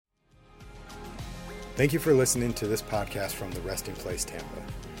Thank you for listening to this podcast from the Resting Place Tampa.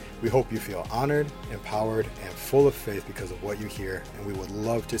 We hope you feel honored, empowered, and full of faith because of what you hear, and we would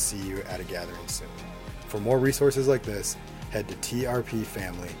love to see you at a gathering soon. For more resources like this, head to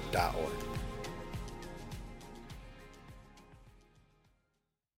trpfamily.org.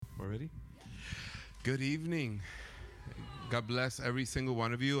 Already? Good evening. God bless every single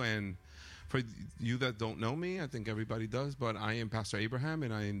one of you. And for you that don't know me, I think everybody does, but I am Pastor Abraham,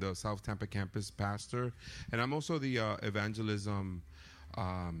 and I am the South Tampa campus pastor. And I'm also the evangelism,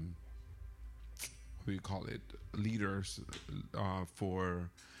 what do you call it, leaders for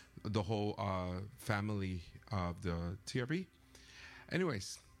the whole family of the TRP.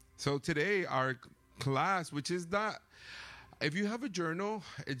 Anyways, so today our class, which is that, if you have a journal,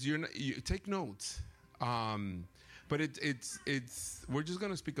 you take notes. But it's we're just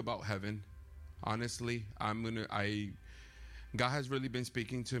gonna speak about heaven. Honestly, God has really been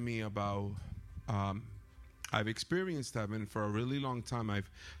speaking to me about. I've experienced heaven for a really long time. I've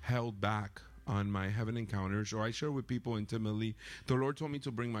held back on my heaven encounters, or I share with people intimately. The Lord told me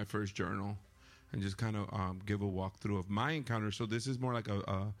to bring my first journal and just kind of give a walkthrough of my encounter. So this is more like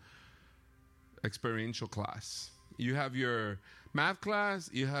a experiential class. You have your math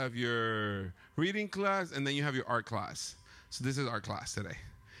class, you have your reading class, and then you have your art class. So this is our class today.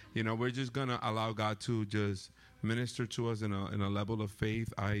 You know, we're just going to allow God to just minister to us in a level of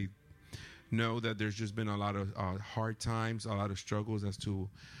faith. I know that there's just been a lot of hard times, a lot of struggles as to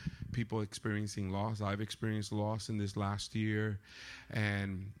people experiencing loss. I've experienced loss in this last year.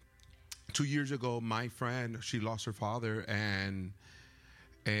 And 2 years ago, my friend, she lost her father, and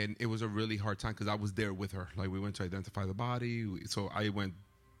it was a really hard time because I was there with her. Like, we went to identify the body. So I went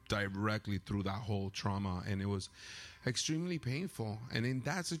directly through that whole trauma, and it was extremely painful. And in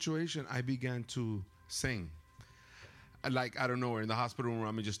that situation, I began to sing. Like, I don't know, in the hospital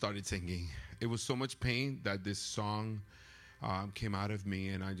room, I just started singing. It was so much pain that this song came out of me,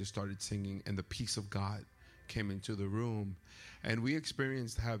 and I just started singing, and the peace of God came into the room. And we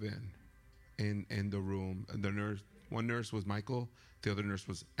experienced heaven in the room. And one nurse was Michael, the other nurse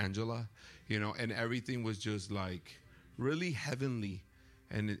was Angela, you know, and everything was just like really heavenly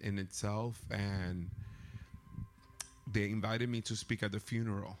in itself. And they invited me to speak at the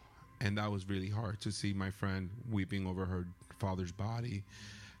funeral, and that was really hard to see my friend weeping over her father's body.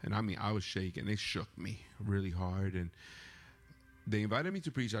 And I mean, I was shaking. It shook me really hard. And they invited me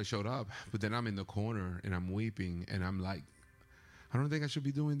to preach. I showed up, but then I'm in the corner and I'm weeping, and I'm like, I don't think I should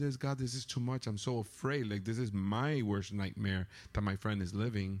be doing this. God, this is too much. I'm so afraid. Like, this is my worst nightmare that my friend is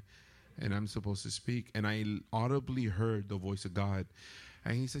living, and I'm supposed to speak. And I audibly heard the voice of God.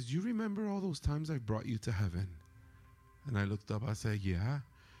 And he says, you remember all those times I brought you to heaven? And I looked up. I said, yeah.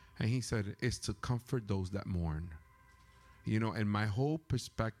 And he said, it's to comfort those that mourn. You know, and my whole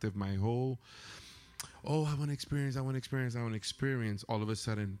perspective, I want to experience, all of a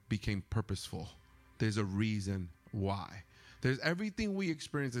sudden became purposeful. There's a reason why. There's everything we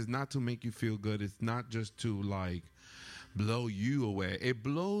experience is not to make you feel good. It's not just to like blow you away. It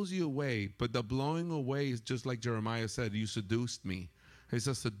blows you away, but the blowing away is just like Jeremiah said, you seduced me. It's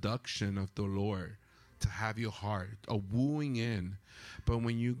a seduction of the Lord to have your heart, a wooing in. But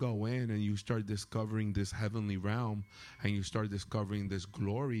when you go in and you start discovering this heavenly realm, and you start discovering this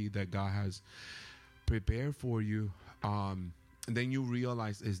glory that God has prepared for you, then you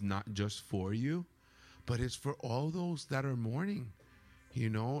realize it's not just for you, but it's for all those that are mourning. You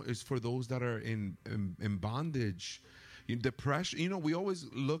know, it's for those that are in bondage, in depression. You know, we always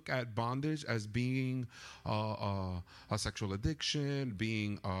look at bondage as being a sexual addiction,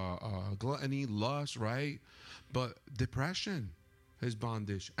 being gluttony, lust, right? But depression is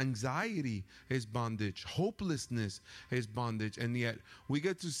bondage. Anxiety is bondage. Hopelessness is bondage. And yet we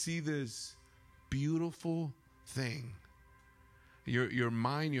get to see this beautiful thing. Your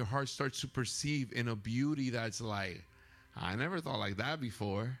mind, your heart starts to perceive in a beauty that's like, I never thought like that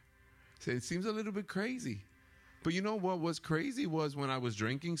before. So it seems a little bit crazy. But you know what was crazy was when I was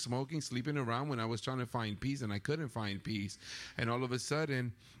drinking, smoking, sleeping around, when I was trying to find peace and I couldn't find peace. And all of a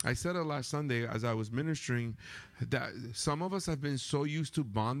sudden, I said it last Sunday as I was ministering, that some of us have been so used to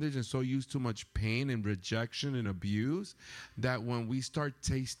bondage and so used to much pain and rejection and abuse that when we start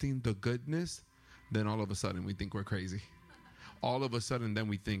tasting the goodness, then all of a sudden we think we're crazy. All of a sudden, then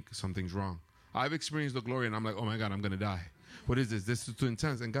we think something's wrong. I've experienced the glory, and I'm like, oh, my God, I'm going to die. What is this? This is too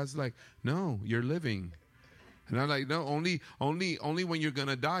intense. And God's like, no, you're living. And I'm like, no, only when you're going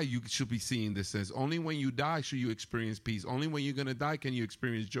to die, you should be seeing this as. Only when you die should you experience peace. Only when you're going to die can you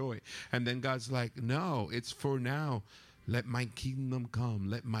experience joy. And then God's like, no, it's for now. Let my kingdom come.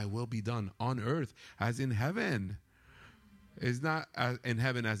 Let my will be done on earth as in heaven. It's not as in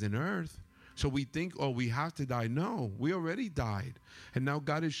heaven as in earth. So we think, oh, we have to die. No, we already died. And now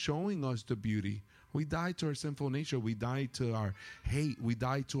God is showing us the beauty. We died to our sinful nature. We died to our hate. We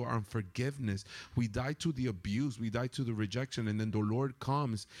died to our unforgiveness. We died to the abuse. We died to the rejection. And then the Lord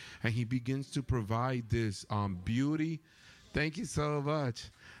comes and he begins to provide this beauty. Thank you so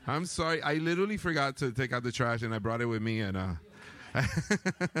much. I'm sorry. I literally forgot to take out the trash and I brought it with me. And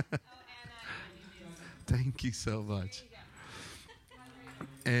thank you so much.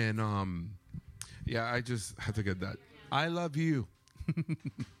 And yeah, I just had to get that. I love you.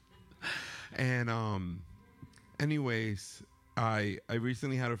 And anyways, I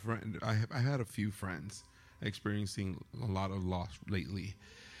recently had a friend. I had a few friends experiencing a lot of loss lately,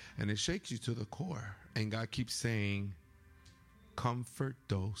 and it shakes you to the core. And God keeps saying, comfort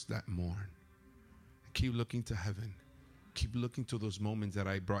those that mourn. Keep looking to heaven. Keep looking to those moments that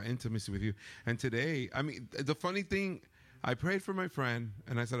I brought intimacy with you. And today, I mean, the funny thing, I prayed for my friend,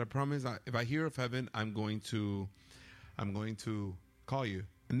 and I said, I promise, if I hear of heaven, I'm going to call you.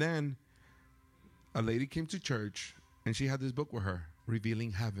 And then a lady came to church, and she had this book with her,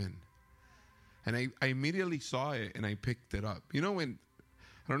 Revealing Heaven. And I immediately saw it, and I picked it up. You know, when,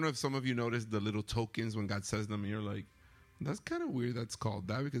 I don't know if some of you noticed the little tokens when God says them, and you're like, that's kind of weird that's called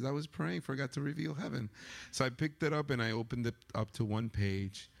that, because I was praying for God to reveal heaven. So I picked it up, and I opened it up to one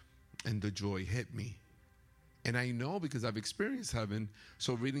page, and the joy hit me. And I know because I've experienced heaven,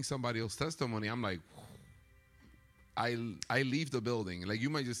 so reading somebody else's testimony, I'm like, I leave the building. Like, you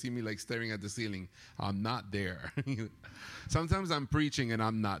might just see me like staring at the ceiling. I'm not there. Sometimes I'm preaching and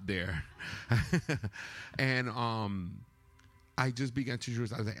I'm not there. And I just began to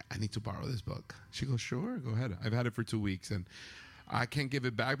choose. I was like, I need to borrow this book. She goes, sure, go ahead. I've had it for 2 weeks and I can't give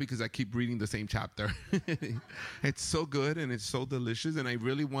it back because I keep reading the same chapter. It's so good and it's so delicious. And I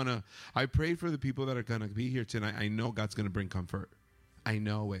really want to, I prayed for the people that are going to be here tonight. I know God's going to bring comfort. I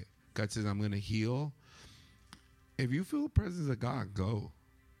know it. God says, I'm going to heal. If you feel the presence of God, go.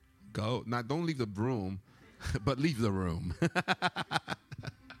 Not don't leave the room, but leave the room.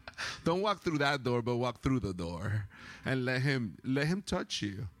 Don't walk through that door, but walk through the door and let him touch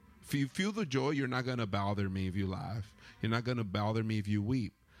you. If you feel the joy, you're not going to bother me if you laugh. You're not going to bother me if you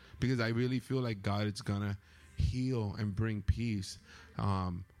weep, because I really feel like God is going to heal and bring peace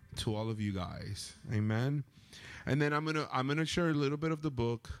to all of you guys. Amen. And then I'm going to share a little bit of the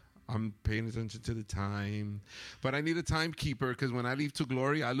book. I'm paying attention to the time, but I need a timekeeper, because when I leave to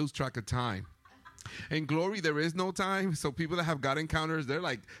glory, I lose track of time. In glory, there is no time. So people that have God encounters,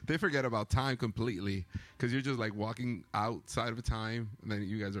 they forget about time completely, because you're just like walking outside of time. And then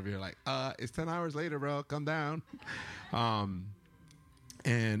you guys over here like, it's 10 hours later, bro. Come down.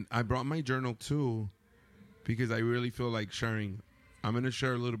 And I brought my journal too, because I really feel like sharing. I'm going to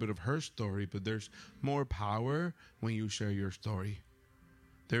share a little bit of her story, but there's more power when you share your story.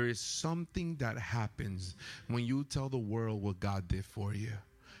 There is something that happens when you tell the world what God did for you.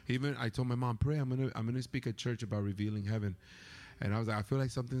 Even I told my mom, pray, I'm gonna speak at church about revealing heaven. And I was like, I feel like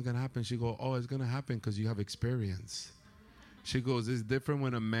something's gonna happen. She goes, oh, it's gonna happen because you have experience. She goes, it's different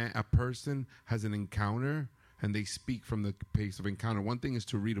when a person has an encounter and they speak from the pace of encounter. One thing is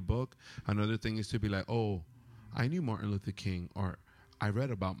to read a book. Another thing is to be like, oh, I knew Martin Luther King, or I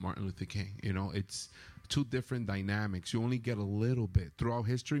read about Martin Luther King. You know, it's two different dynamics. You only get a little bit. Throughout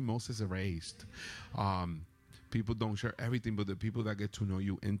history, most is erased. People don't share everything, but the people that get to know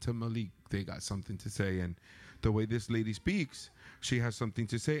you intimately, they got something to say. And the way this lady speaks, she has something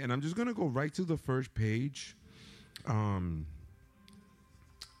to say. And I'm just going to go right to the first page, because I'm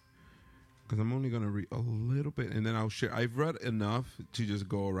only going to read a little bit, and then I'll share. I've read enough to just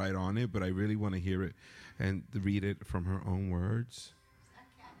go right on it, but I really want to hear it and read it from her own words. Is that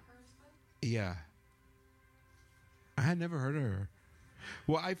Cat Hersman? Yeah. I had never heard of her.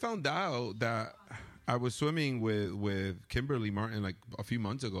 Well, I found out that I was swimming with Kimberly Martin like a few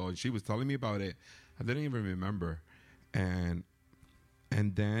months ago, and she was telling me about it. I didn't even remember. And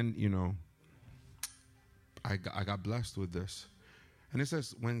then, you know, I got blessed with this. And it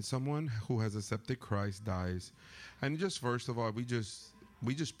says, when someone who has accepted Christ dies, and just first of all, we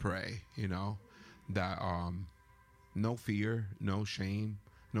just pray, you know, that no fear, no shame,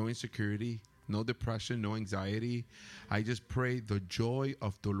 no insecurity, no depression, no anxiety. I just pray the joy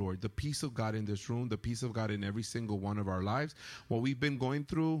of the Lord, the peace of God in this room, the peace of God in every single one of our lives. What we've been going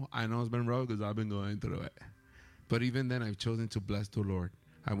through, I know it's been rough because I've been going through it. But even then, I've chosen to bless the Lord.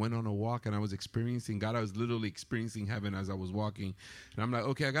 I went on a walk and I was experiencing God. I was literally experiencing heaven as I was walking. And I'm like,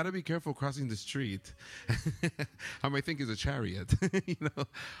 okay, I got to be careful crossing the street. I might think it's a chariot, you know.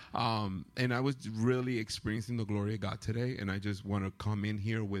 And I was really experiencing the glory of God today. And I just want to come in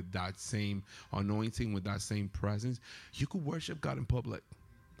here with that same anointing, with that same presence. You could worship God in public.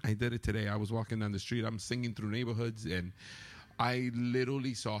 I did it today. I was walking down the street. I'm singing through neighborhoods, and I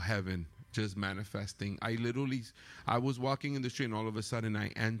literally saw heaven just manifesting. I was walking in the street, and all of a sudden I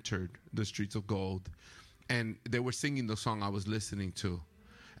entered the streets of gold, and they were singing the song I was listening to.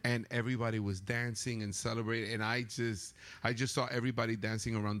 And everybody was dancing and celebrating, and I just saw everybody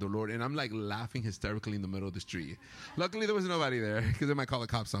dancing around the Lord, and I'm like laughing hysterically in the middle of the street. Luckily, there was nobody there because they might call the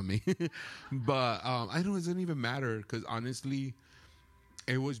cops on me. But I don't. It doesn't even matter because honestly,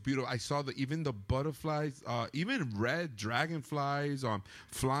 it was beautiful. I saw even the butterflies, even red dragonflies,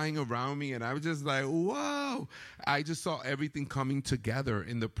 flying around me, and I was just like, whoa! I just saw everything coming together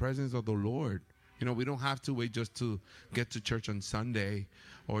in the presence of the Lord. You know, we don't have to wait just to get to church on Sunday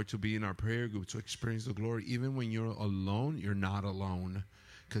or to be in our prayer group to experience the glory. Even when you're alone, you're not alone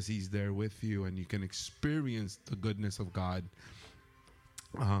because he's there with you and you can experience the goodness of God.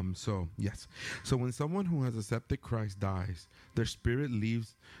 So when someone who has accepted Christ dies, their spirit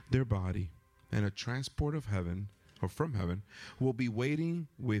leaves their body, and a transport of heaven or from heaven will be waiting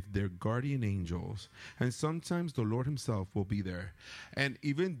with their guardian angels, and sometimes the Lord himself will be there. And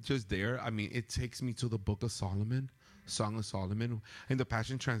even just there, I mean, it takes me to the book of Solomon, Song of Solomon. In the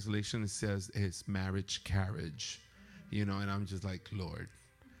Passion Translation, it says it's marriage carriage, you know, and I'm just like, Lord,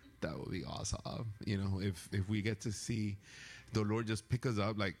 that would be awesome. You know, if we get to see the Lord just pick us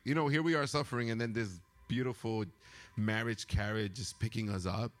up, like, you know, here we are suffering, and then this beautiful marriage carriage is picking us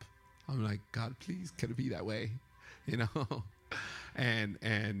up. I'm like, God, please, can it be that way? You know, and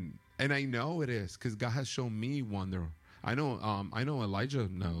I know it is because God has shown me wonder. I know Elijah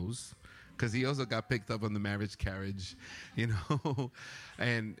knows because he also got picked up on the marriage carriage, you know,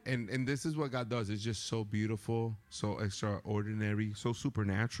 and this is what God does. It's just so beautiful, so extraordinary, so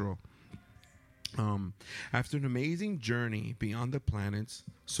supernatural. After an amazing journey beyond the planets,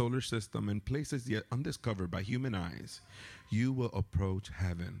 solar system, and places yet undiscovered by human eyes, you will approach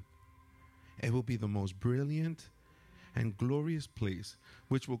heaven. It will be the most brilliant and glorious place,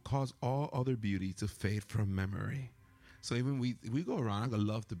 which will cause all other beauty to fade from memory. So even we go around, I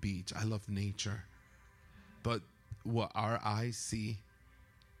love the beach, I love nature, but what our eyes see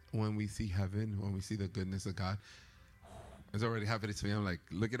when we see heaven, when we see the goodness of God, it's already happening to me. I'm like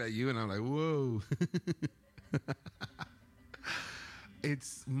looking at you, and I'm like, whoa.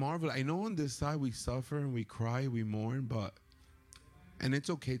 It's marvelous. I know on this side we suffer and we cry, we mourn, and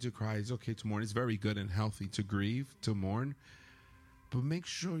it's okay to cry, it's okay to mourn. It's very good and healthy to grieve, to mourn. But make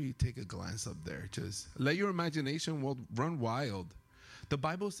sure you take a glance up there. Just let your imagination run wild. The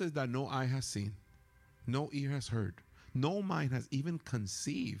Bible says that no eye has seen, no ear has heard, no mind has even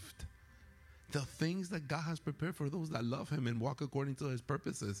conceived the things that God has prepared for those that love him and walk according to his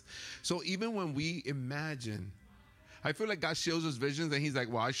purposes. So even when we imagine, I feel like God shows us visions and he's like,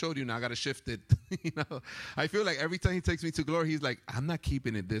 well, I showed you, now I got to shift it. You know, I feel like every time he takes me to glory, he's like, I'm not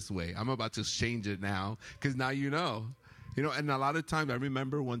keeping it this way. I'm about to change it now because now you know. You know, and a lot of times, I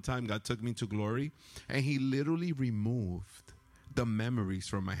remember one time God took me to glory and he literally removed the memories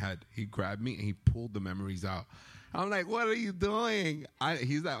from my head. He grabbed me and he pulled the memories out. I'm like, what are you doing?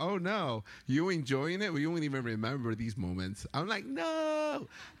 He's like, oh, no. You enjoying it? Well, you won't even remember these moments. I'm like, no,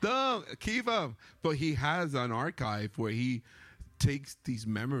 don't. Keep them. But he has an archive where he takes these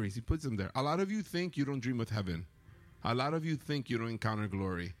memories. He puts them there. A lot of you think you don't dream of heaven. A lot of you think you don't encounter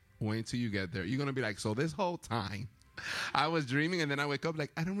glory. Wait until you get there. You're going to be like, so this whole time I was dreaming and then I wake up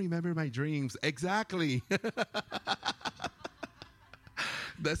like, I don't remember my dreams. Exactly.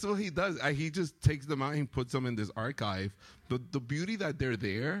 That's what he does. He just takes them out and puts them in this archive. The beauty that they're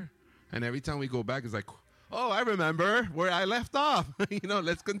there, and every time we go back, it's like, oh, I remember where I left off. You know,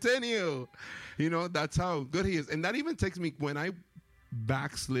 let's continue. You know, that's how good he is. And that even takes me, when I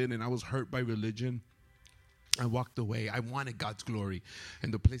backslid and I was hurt by religion, I walked away. I wanted God's glory.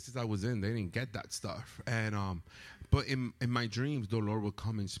 And the places I was in, they didn't get that stuff. And but in my dreams, the Lord would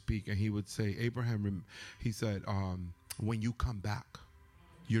come and speak, and he would say, Abraham, he said, when you come back,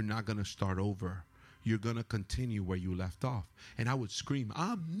 you're not going to start over. You're going to continue where you left off. And I would scream,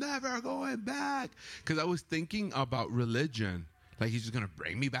 I'm never going back. Because I was thinking about religion. Like, he's just going to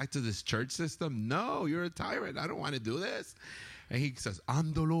bring me back to this church system? No, you're a tyrant. I don't want to do this. And he says,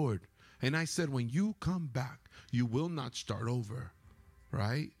 I'm the Lord. And I said, when you come back, you will not start over,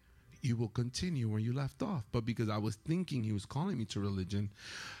 right? You will continue where you left off. But because I was thinking he was calling me to religion,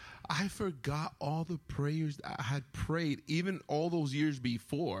 I forgot all the prayers that I had prayed, even all those years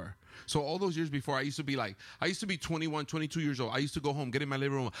before. So all those years before, I used to be 21, 22 years old. I used to go home, get in my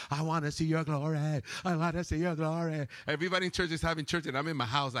living room. I want to see your glory. I want to see your glory. Everybody in church is having church, and I'm in my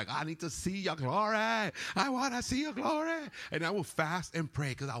house like, I need to see your glory. I want to see your glory. And I will fast and pray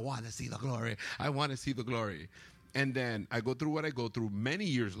because I want to see the glory. I want to see the glory. And then I go through what I go through. Many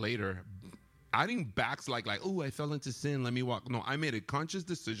years later, I didn't backslide like, oh, I fell into sin, let me walk. No, I made a conscious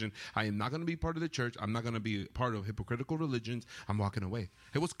decision. I am not going to be part of the church. I'm not going to be part of hypocritical religions. I'm walking away.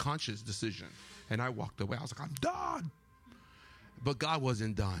 It was conscious decision. And I walked away. I was like, I'm done. But God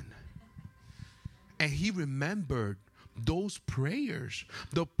wasn't done. And he remembered those prayers,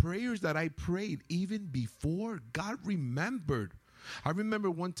 the prayers that I prayed even before. God remembered. I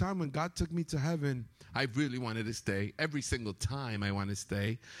remember one time when God took me to heaven, I really wanted to stay. Every single time I want to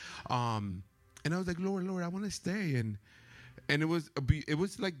stay. And I was like, Lord, I want to stay. And it was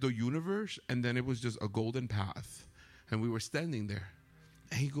like the universe, and then it was just a golden path. And we were standing there.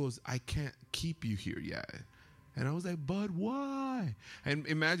 And he goes, I can't keep you here yet. And I was like, but why? And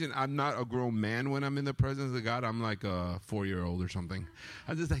imagine, I'm not a grown man when I'm in the presence of God. I'm like a 4-year-old or something.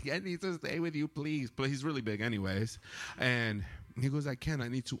 I'm just like, I need to stay with you, please. But he's really big anyways. And he goes, I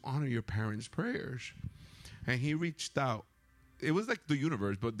need to honor your parents' prayers. And he reached out. It was like the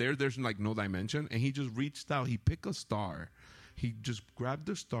universe, but there's like no dimension. And he just reached out. He picked a star. He just grabbed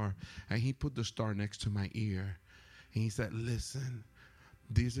the star, and he put the star next to my ear. And he said, listen,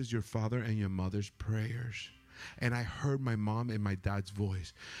 this is your father and your mother's prayers. And I heard my mom and my dad's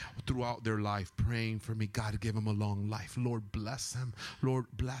voice throughout their life praying for me. God, give him a long life. Lord, bless him. Lord,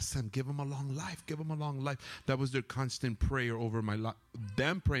 bless him. Give him a long life. Give him a long life. That was their constant prayer over my life.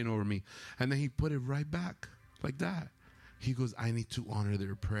 Them praying over me. And then he put it right back like that. He goes, I need to honor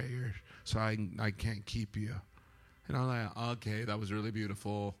their prayers, so I can't keep you. And I'm like, okay, that was really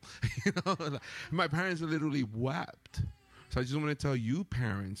beautiful. My parents literally wept. So I just want to tell you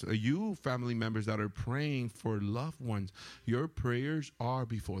parents, you family members that are praying for loved ones, your prayers are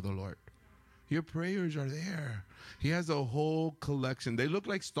before the Lord. Your prayers are there. He has a whole collection. They look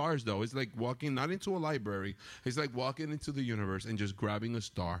like stars, though. It's like walking not into a library. It's like walking into the universe and just grabbing a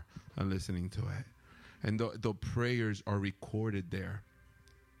star and listening to it. And the prayers are recorded there.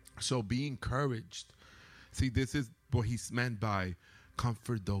 So be encouraged. See, this is what he's meant by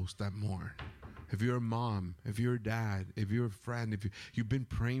comfort those that mourn. If you're a mom, if you're a dad, if you're a friend, if you've been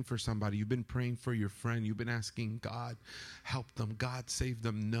praying for somebody, you've been praying for your friend, you've been asking God, help them, God save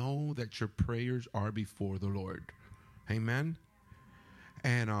them, know that your prayers are before the Lord. Amen?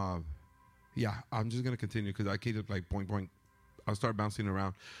 And, yeah, I'm just going to continue because I keep it like point. I'll start bouncing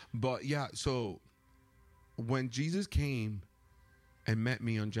around. But, yeah, so when Jesus came and met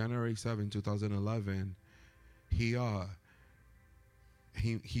me on January 7, 2011, he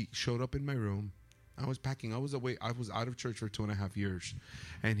showed up in my room. I was packing. I was away. I was out of church for 2.5 years.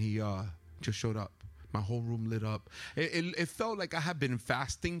 And he just showed up. My whole room lit up. It felt like I had been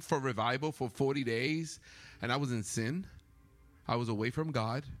fasting for revival for 40 days. And I was in sin. I was away from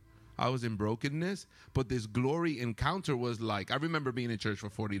God. I was in brokenness. But this glory encounter was like, I remember being in church for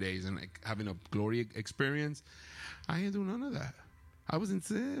 40 days and like having a glory experience. I didn't do none of that. I was in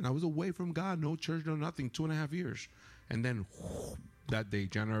sin. I was away from God. No church, no nothing. 2.5 years. And then that day,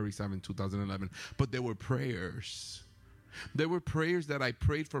 January 7, 2011. But there were prayers. There were prayers that I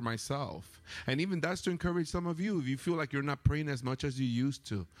prayed for myself. And even that's to encourage some of you. If you feel like you're not praying as much as you used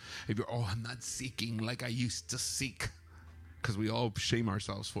to. If you're, I'm not seeking like I used to seek. Because we all shame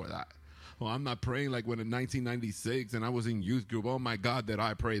ourselves for that. Well, I'm not praying like when in 1996 and I was in youth group. Oh, my God, did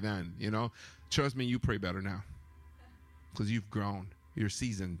I pray then? You know, trust me, you pray better now. Because you've grown. You're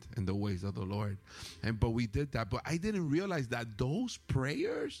seasoned in the ways of the Lord. But we did that. But I didn't realize that those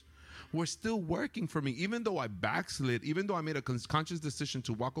prayers were still working for me. Even though I backslid, even though I made a conscious decision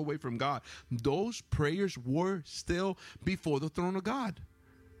to walk away from God, those prayers were still before the throne of God.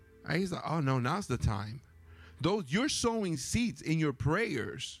 I was like, oh, no, now's the time. You're sowing seeds in your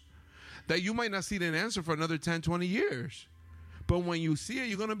prayers that you might not see an answer for another 10, 20 years. But when you see it,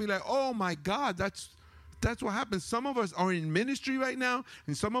 you're going to be like, oh, my God, that's what happens. Some of us are in ministry right now,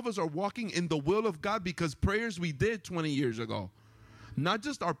 and some of us are walking in the will of God because prayers we did 20 years ago. Not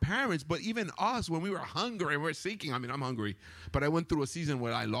just our parents, but even us when we were hungry and we're seeking. I mean, I'm hungry, but I went through a season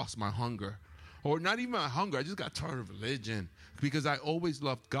where I lost my hunger. Or not even my hunger. I just got tired of religion because I always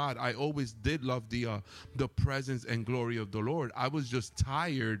loved God. I always did love the presence and glory of the Lord. I was just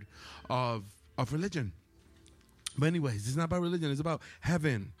tired of religion. But anyways, it's not about religion. It's about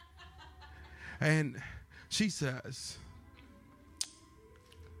heaven. And she says,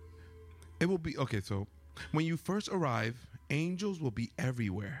 it will be, okay, so when you first arrive, angels will be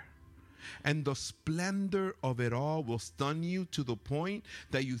everywhere. And the splendor of it all will stun you to the point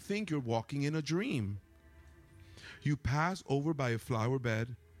that you think you're walking in a dream. You pass over by a flower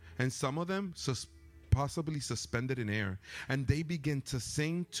bed, and some of them possibly suspended in air, and they begin to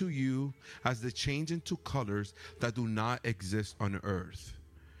sing to you as they change into colors that do not exist on earth.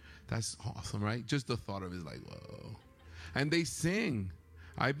 That's awesome, right? Just the thought of it is like, whoa. And they sing.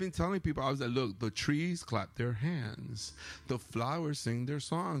 I've been telling people, I was like, look, the trees clap their hands, the flowers sing their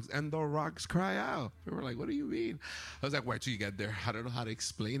songs, and the rocks cry out. They were like, what do you mean? I was like, wait till you get there. I don't know how to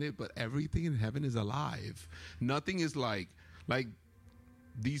explain it, but everything in heaven is alive. Nothing is like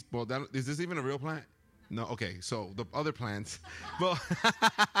these. Well, is this even a real plant? No. Okay, so the other plants,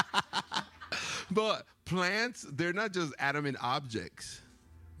 but plants, they're not just adamant objects.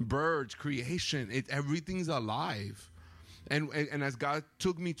 Birds, creation, everything's alive. And as God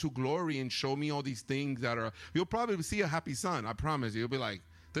took me to glory and showed me all these things that are, you'll probably see a happy sun. I promise you. You'll be like,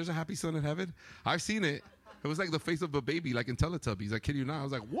 there's a happy sun in heaven? I've seen it. It was like the face of a baby, like in Teletubbies. I kid you not. I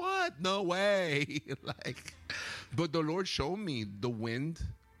was like, what? No way. But the Lord showed me the wind,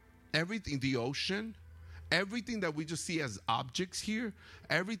 everything, the ocean, everything that we just see as objects here,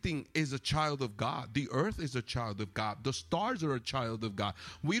 everything is a child of God. The earth is a child of God. The stars are a child of God.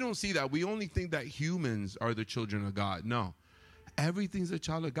 We don't see that. We only think that humans are the children of God. No. Everything's a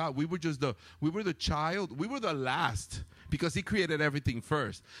child of God. We were the child. We were the last because he created everything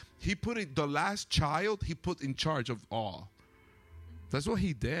first. He put the last child, he put in charge of all. That's what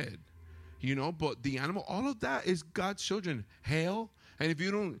he did. But the animal, all of that is God's children. Hail. And if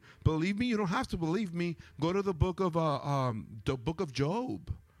you don't believe me, you don't have to believe me. Go to the book of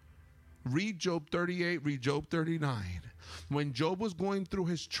Job. Read Job 38, read Job 39. When Job was going through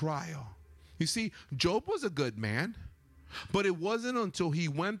his trial. You see, Job was a good man. But it wasn't until he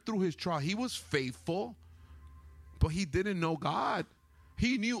went through his trial. He was faithful, but he didn't know God.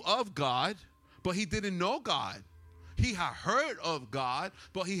 He knew of God, but he didn't know God. He had heard of God,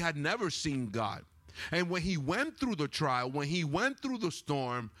 but he had never seen God. And when he went through the trial, when he went through the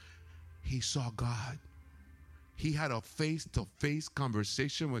storm, he saw God. He had a face-to-face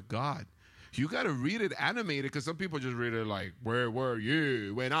conversation with God. You got to read it animated because some people just read it like, where were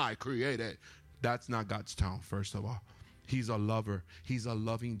you when I created? That's not God's tone, first of all. He's a lover. He's a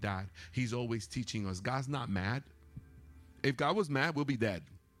loving dad. He's always teaching us. God's not mad. If God was mad, we'll be dead.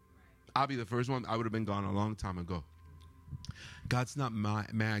 I'll be the first one. I would have been gone a long time ago. God's not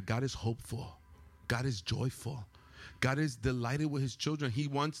mad. God is hopeful. God is joyful. God is delighted with his children. He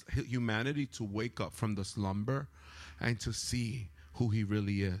wants humanity to wake up from the slumber and to see who he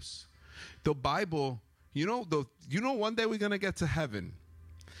really is. The Bible, one day we're going to get to heaven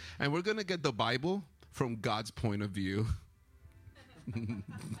and we're going to get the Bible from God's point of view.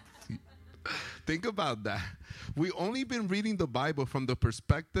 Think about that. We've only been reading the Bible from the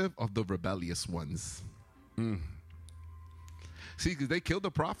perspective of the rebellious ones. See, because they killed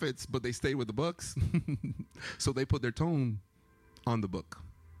the prophets, but they stayed with the books. So they put their tone on the book.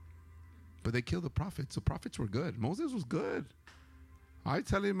 But they killed the prophets. The prophets were good. Moses was good. I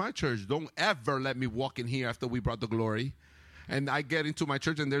tell you in my church, don't ever let me walk in here after we brought the glory. And I get into my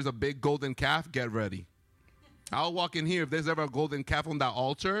church and there's a big golden calf, get ready. I'll walk in here. If there's ever a golden calf on that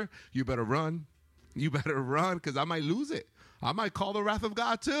altar, you better run. You better run because I might lose it. I might call the wrath of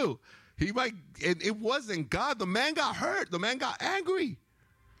God too. It wasn't God. The man got hurt. The man got angry.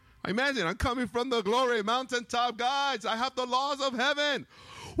 Imagine, I'm coming from the glory mountaintop, guys. I have the laws of heaven.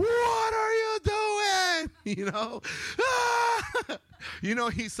 What are you doing?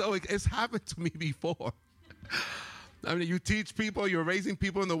 It's happened to me before. I mean, you teach people, you're raising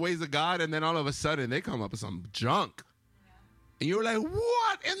people in the ways of God, and then all of a sudden they come up with some junk. And you're like,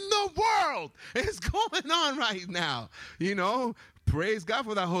 what in the world is going on right now? Praise God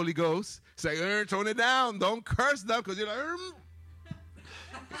for that Holy Ghost. Say, tone it down. Don't curse them because you're like,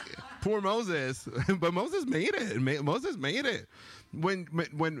 poor Moses. But Moses made it. Moses made it. When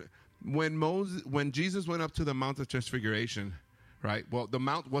Jesus went up to the Mount of Transfiguration, right? Well, the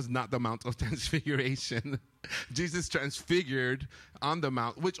mount was not the Mount of Transfiguration. Jesus transfigured on the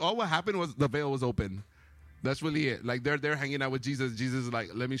mount, which all what happened was the veil was open. That's really it. Like they're hanging out with Jesus. Jesus is like,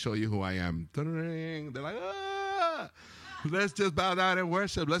 let me show you who I am. They're like, let's just bow down and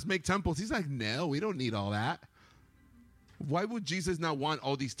worship. Let's make temples. He's like, no, we don't need all that. Why would Jesus not want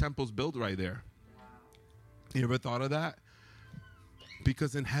all these temples built right there? You ever thought of that?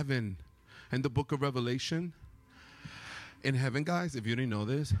 Because in heaven, in the book of Revelation, in heaven, guys, if you didn't know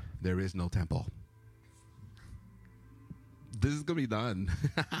this, there is no temple. This is going to be done.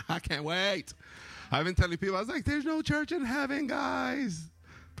 I can't wait. I've been telling people, I was like, there's no church in heaven, guys.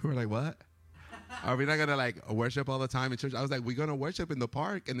 People are like, what? Are we not going to worship all the time in church? I was like, we're going to worship in the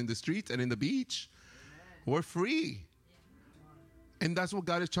park and in the streets and in the beach. Amen. We're free. And that's what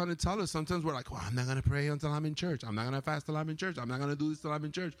God is trying to tell us. Sometimes we're like, well, I'm not going to pray until I'm in church. I'm not going to fast till I'm in church. I'm not going to do this till I'm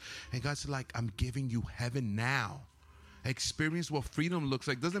in church. And God's like, I'm giving you heaven now. Experience what freedom looks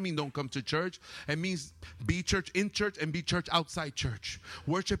like. Doesn't mean don't come to church. It means be church in church and be church outside church.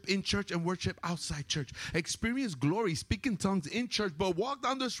 Worship in church and worship outside church. Experience glory, speak in tongues in church, but walk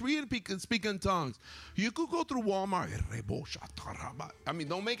down the street and speak in tongues. You could go through Walmart. I mean,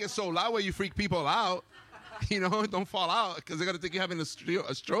 don't make it so loud where you freak people out. You know, don't fall out because they're going to think you're having a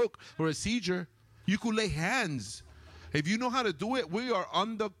stroke or a seizure. You could lay hands. If you know how to do it, we are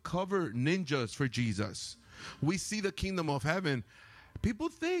undercover ninjas for Jesus. We see the kingdom of heaven. People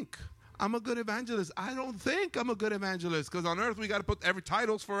think I'm a good evangelist. I don't think I'm a good evangelist because on earth we got to put every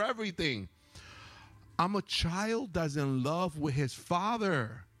titles for everything. I'm a child that's in love with his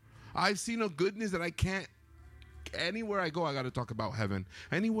father. I've seen a goodness that I can't. Anywhere I go, I got to talk about heaven.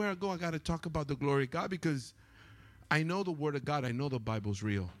 Anywhere I go, I got to talk about the glory of God because I know the word of God. I know the Bible's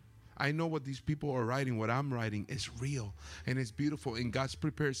real. I know what these people are writing, what I'm writing is real and it's beautiful. And God's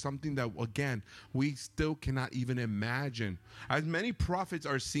prepared something that, again, we still cannot even imagine. As many prophets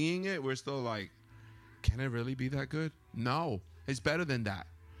are seeing it, we're still like, can it really be that good? No, it's better than that.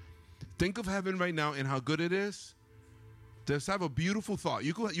 Think of heaven right now and how good it is. Just have a beautiful thought.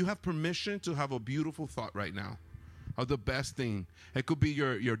 You have permission to have a beautiful thought right now of the best thing. It could be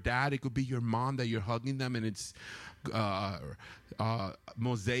your dad. It could be your mom that you're hugging them and it's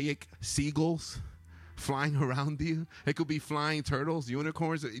mosaic seagulls flying around you. It could be flying turtles,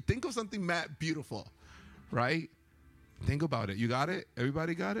 unicorns. Think of something beautiful, right? Think about it. You got it?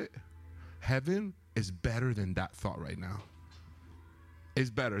 Everybody got it? Heaven is better than that thought right now. It's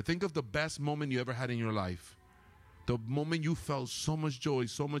better. Think of the best moment you ever had in your life. The moment you felt so much joy,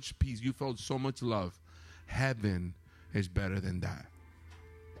 so much peace, you felt so much love. Heaven is better than that.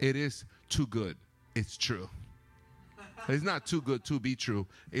 It is too good. It's true. It's not too good to be true.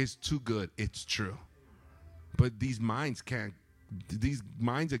 It's too good. It's true. But these minds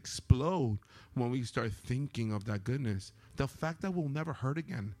explode when we start thinking of that goodness. The fact that we'll never hurt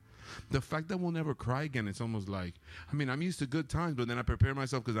again. The fact that we'll never cry again, it's almost like, I mean, I'm used to good times, but then I prepare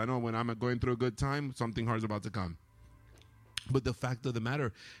myself because I know when I'm going through a good time, something hard's about to come. But the fact of the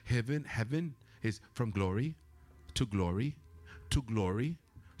matter, heaven is from glory to glory to glory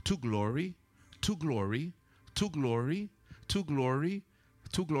to glory to glory to glory to glory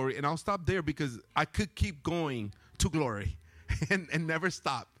to glory. And I'll stop there because I could keep going to glory and never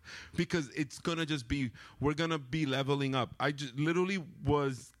stop because it's going to just be, we're going to be leveling up. I just literally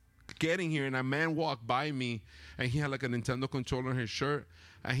was getting here and a man walked by me and he had like a Nintendo controller in his shirt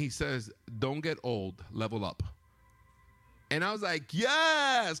and he says, "Don't get old, level up." And I was like,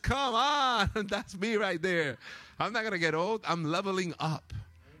 yes, come on. That's me right there. I'm not going to get old. I'm leveling up.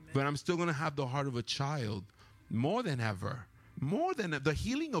 Amen. But I'm still going to have the heart of a child more than ever. More than the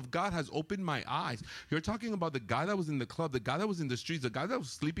healing of God has opened my eyes. You're talking about the guy that was in the club, the guy that was in the streets, the guy that was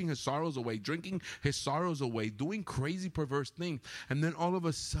sleeping his sorrows away, drinking his sorrows away, doing crazy, perverse things. And then all of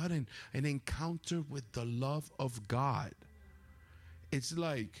a sudden, an encounter with the love of God. It's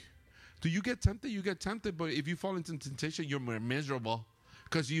like, do you get tempted? You get tempted, but if you fall into temptation, you're more miserable.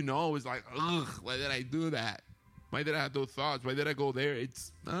 Because you know, it's like, ugh, why did I do that? Why did I have those thoughts? Why did I go there?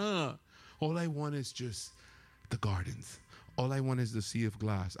 It's, all I want is just the gardens. All I want is the sea of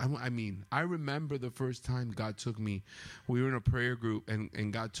glass. I remember the first time God took me. We were in a prayer group,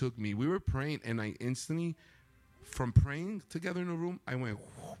 and God took me. We were praying, and I instantly, from praying together in a room, I went,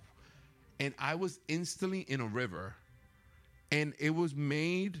 whoosh, and I was instantly in a river. And it was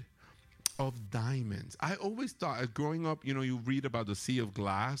made of diamonds. I always thought, growing up, you know, you read about the sea of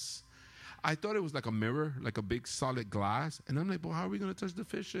glass. I thought it was like a mirror, like a big solid glass. And I'm like, well, how are we going to touch the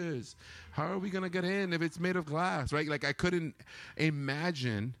fishes? How are we going to get in if it's made of glass, right? Like I couldn't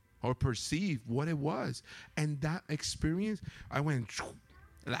imagine or perceive what it was. And that experience, I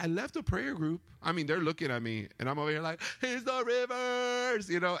left the prayer group. I mean, they're looking at me and I'm over here like, here's the rivers,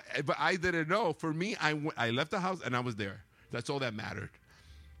 you know, but I didn't know. For me, I left the house and I was there. That's all that mattered.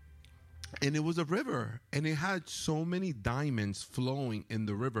 And it was a river, and it had so many diamonds flowing in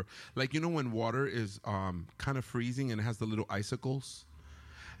the river. Like, you know, when water is kind of freezing and it has the little icicles?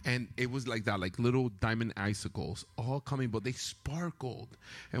 And it was like that, like little diamond icicles all coming, but they sparkled.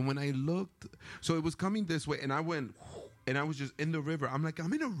 And when I looked, so it was coming this way, and I went, and I was just in the river. I'm like,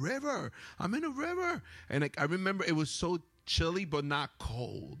 I'm in a river. I'm in a river. And like, I remember it was so chilly, but not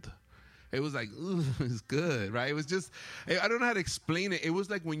cold. It was like, ooh, it's good, right? It was just, I don't know how to explain it. It was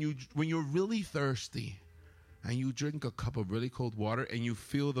like when you're really thirsty and you drink a cup of really cold water and you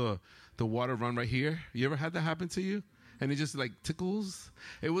feel the water run right here. You ever had that happen to you? And it just like tickles?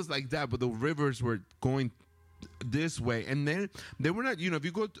 It was like that, but the rivers were going this way. And then they were not, you know, if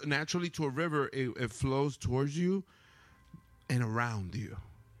you go naturally to a river, it flows towards you and around you.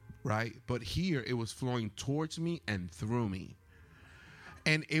 right? But here it was flowing towards me and through me.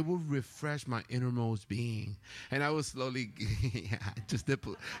 And it would refresh my innermost being. And I was slowly, just dip.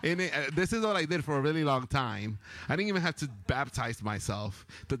 And this is what I did for a really long time. I didn't even have to baptize myself.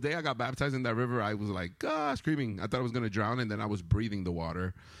 The day I got baptized in that river, I was like, screaming. I thought I was going to drown, and then I was breathing the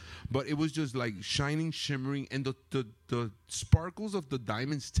water. But it was just like shining, shimmering, and the sparkles of the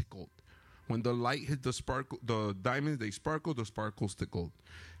diamonds tickled. When the light hit the diamonds, they sparkled, the sparkles tickled.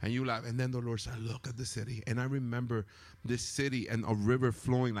 And you laugh. And then the Lord said, look at the city. And I remember this city and a river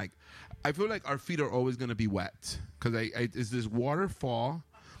flowing. Like, I feel like our feet are always going to be wet. Because it's this waterfall.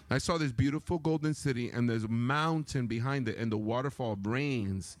 I saw this beautiful golden city, and there's a mountain behind it. And the waterfall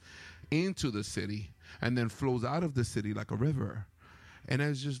rains into the city and then flows out of the city like a river. And I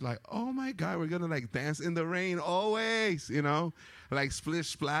was just like, oh, my God, we're going to, like, dance in the rain always, you know, like splish,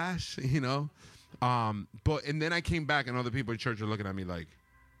 splash, you know. And then I came back, and other people in church are looking at me like,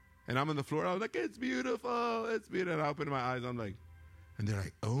 and I'm on the floor. I was like, it's beautiful. It's beautiful. And I opened my eyes. I'm like, and they're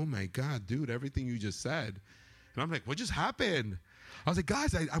like, oh, my God, dude, everything you just said. And I'm like, what just happened? I was like,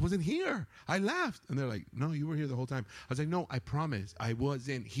 guys, I wasn't here. I left. And they're like, no, you were here the whole time. I was like, no, I promise. I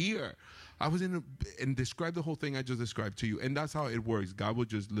wasn't here. I was and describe the whole thing I just described to you. And that's how it works. God will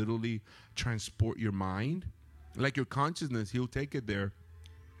just literally transport your mind. Like your consciousness, he'll take it there.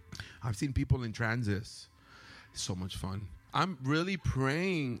 I've seen people in transits. It's so much fun. I'm really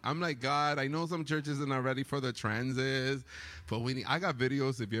praying. I'm like, God, I know some churches are not ready for the transits, but I got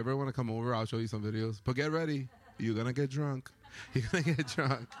videos. If you ever want to come over, I'll show you some videos. But get ready. You're going to get drunk. You're going to get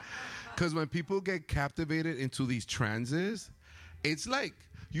drunk. Because when people get captivated into these transits, it's like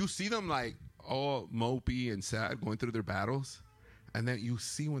you see them like all mopey and sad going through their battles. And then you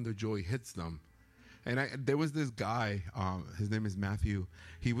see when the joy hits them. And there was this guy, his name is Matthew.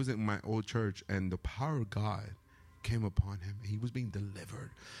 He was in my old church, and the power of God came upon him. He was being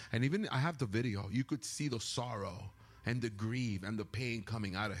delivered. And even I have the video. You could see the sorrow and the grief and the pain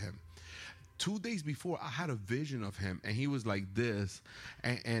coming out of him. 2 days before, I had a vision of him, and he was like this,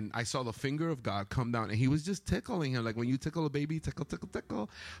 and I saw the finger of God come down, and he was just tickling him, like when you tickle a baby, tickle, tickle,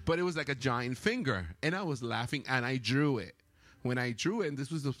 tickle. But it was like a giant finger, and I was laughing, and I drew it. When I drew it, and this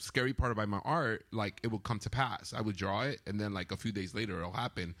was the scary part about my art, like it would come to pass. I would draw it, and then like a few days later, it'll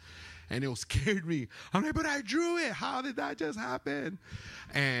happen. And it scared me. I'm like, but I drew it. How did that just happen?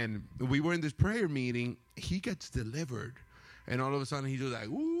 And we were in this prayer meeting. He gets delivered. And all of a sudden, he's just like,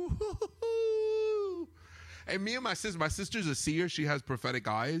 ooh. And me and my sister's a seer. She has prophetic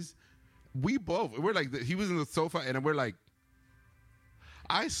eyes. We're like, he was in the sofa, and we're like,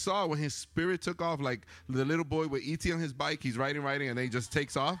 I saw when his spirit took off, like the little boy with E.T. on his bike, he's riding, and then he just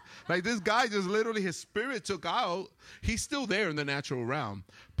takes off. Like this guy just literally, his spirit took out. He's still there in the natural realm.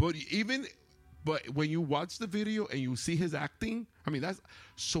 But when you watch the video and you see his acting, I mean, that's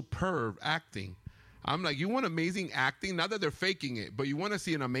superb acting. I'm like, you want amazing acting? Not that they're faking it, but you want to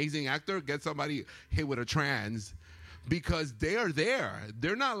see an amazing actor get somebody hit with a trance, because they are there.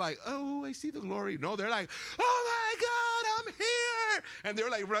 They're not like, oh, I see the glory. No, they're like, oh my God, I'm here. And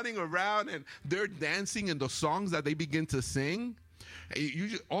they're like running around, and they're dancing in the songs that they begin to sing.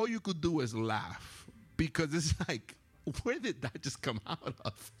 All you could do is laugh, because it's like, where did that just come out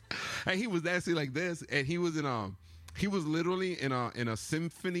of? And he was dancing like this, and he was literally in a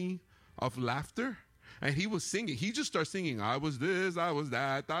symphony of laughter. And he was singing. He just started singing, I was this, I was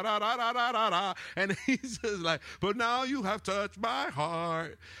that, da da da da da da da. And he's just like, but now you have touched my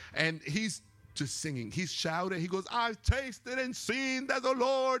heart. And he's just singing. He's shouting. He goes, I've tasted and seen that the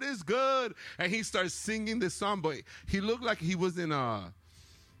Lord is good. And he starts singing this song, but he looked like he was in a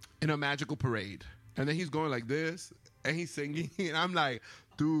magical parade. And then he's going like this, and he's singing. And I'm like,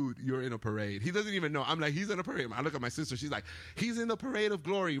 dude, you're in a parade. He doesn't even know. I'm like, he's in a parade. I look at my sister. She's like, he's in the parade of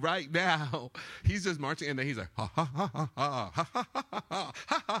glory right now. He's just marching. And then he's like, ha, ha, ha, ha, ha, ha, ha, ha, ha,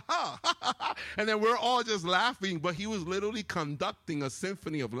 ha, ha, ha. And then we're all just laughing. But he was literally conducting a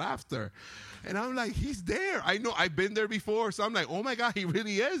symphony of laughter. And I'm like, he's there. I know. I've been there before. So I'm like, oh, my God, he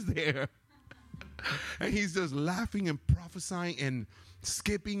really is there. And he's just laughing and prophesying and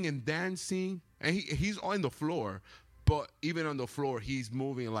skipping and dancing. And he's on the floor. But even on the floor, he's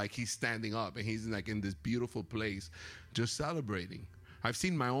moving like he's standing up, and he's like in this beautiful place just celebrating. I've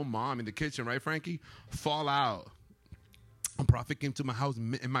seen my own mom in the kitchen, right, Frankie, fall out. A prophet came to my house,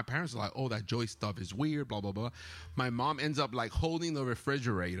 and my parents are like, oh, that joy stuff is weird, blah, blah, blah. My mom ends up like holding the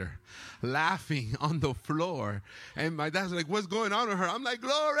refrigerator, laughing on the floor. And my dad's like, what's going on with her? I'm like,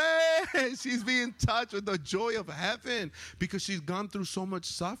 glory! She's being touched with the joy of heaven because she's gone through so much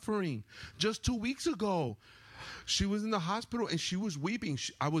suffering. Just 2 weeks ago, She was in the hospital and she was weeping.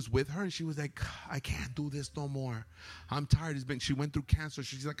 I was with her and she was like, I can't do this no more. I'm tired. She went through cancer.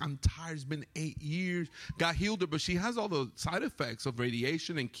 She's like, I'm tired. It's been 8 years. God healed her, but she has all the side effects of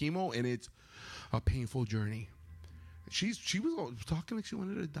radiation and chemo, and it's a painful journey. She was talking like she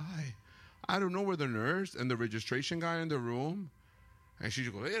wanted to die. I don't know where the nurse and the registration guy in the room, and she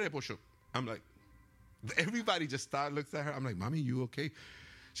just goes, hey, Pocho. I'm like, everybody just looks at her. I'm like, Mommy, you okay?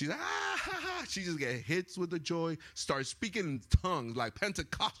 She's like, she just gets hits with the joy, starts speaking in tongues like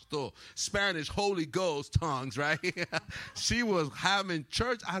Pentecostal, Spanish, Holy Ghost tongues, right? She was having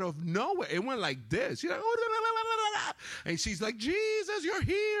church out of nowhere. It went like this. She's like, oh, and she's like, Jesus, you're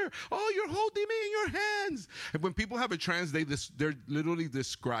here. Oh, you're holding me in your hands. And when people have a trance, they're literally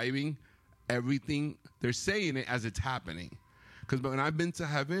describing everything. They're saying it as it's happening. Because when I've been to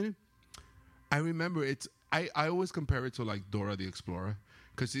heaven, I remember I always compare it to like Dora the Explorer.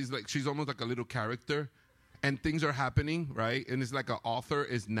 Because she's almost like a little character, and things are happening, right? And it's like an author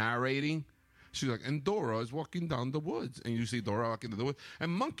is narrating. She's like, and Dora is walking down the woods, and you see Dora walking down the woods,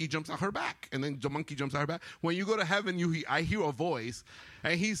 and monkey jumps at her back, and then the monkey jumps at her back. When you go to heaven, I hear a voice,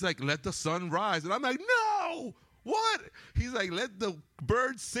 and he's like, let the sun rise, and I'm like, no, what? He's like, let the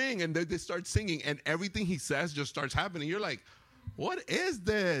birds sing, and they start singing, and everything he says just starts happening. You're like, what is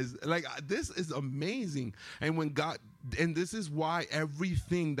this? Like, this is amazing. And this is why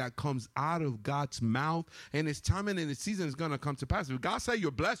everything that comes out of God's mouth and His time and in His season is going to come to pass. If God said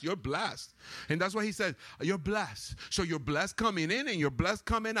you're blessed, you're blessed. And that's why He said, you're blessed. So you're blessed coming in and you're blessed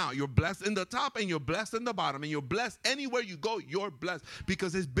coming out. You're blessed in the top and you're blessed in the bottom. And you're blessed anywhere you go, you're blessed.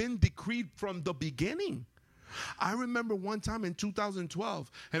 Because it's been decreed from the beginning. I remember one time in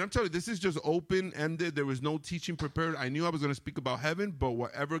 2012, and I'm telling you, this is just open-ended. There was no teaching prepared. I knew I was going to speak about heaven, but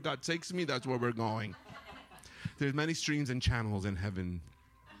wherever God takes me, that's where we're going. There's many streams and channels in heaven.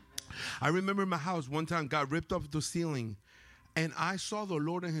 I remember in my house one time, God ripped up the ceiling, and I saw the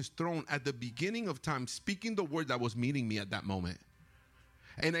Lord in His throne at the beginning of time speaking the word that was meeting me at that moment.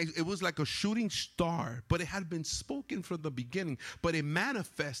 And it was like a shooting star, but it had been spoken from the beginning, but it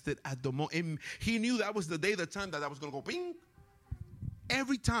manifested at the moment. He knew that was the day, the time that I was going to go bing.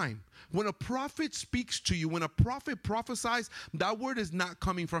 Every time when a prophet speaks to you, when a prophet prophesies, that word is not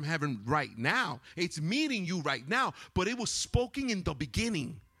coming from heaven right now. It's meeting you right now, but it was spoken in the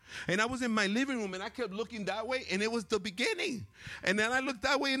beginning. And I was in my living room and I kept looking that way and it was the beginning. And then I looked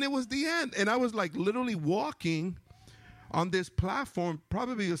that way and it was the end. And I was like literally walking on this platform,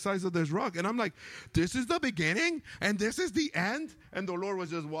 probably the size of this rug. And I'm like, this is the beginning and this is the end. And the Lord was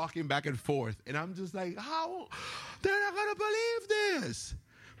just walking back and forth. And I'm just like, how? They're not going to believe this.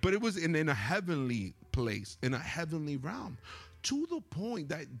 But it was in a heavenly place, in a heavenly realm. To the point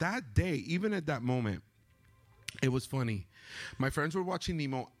that that day, even at that moment, it was funny. My friends were watching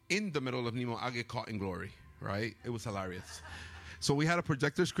Nemo. In the middle of Nemo, I get caught in glory, right? It was hilarious. So we had a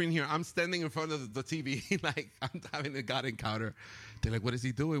projector screen here. I'm standing in front of the TV like I'm having a God encounter. They're like, what is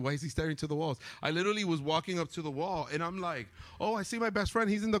he doing? Why is he staring to the walls? I literally was walking up to the wall, and I'm like, oh, I see my best friend.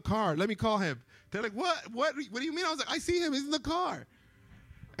 He's in the car. Let me call him. They're like, what? What do you mean? I was like, I see him. He's in the car.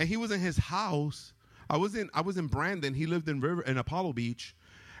 And he was in his house. I was in Brandon. He lived in Apollo Beach.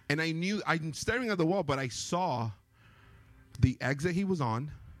 And I'm staring at the wall, but I saw the exit he was on.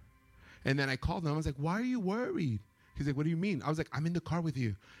 And then I called him. I was like, why are you worried? He's like, what do you mean? I was like, I'm in the car with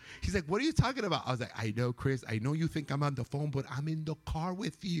you. He's like, what are you talking about? I was like, I know, Chris. I know you think I'm on the phone, but I'm in the car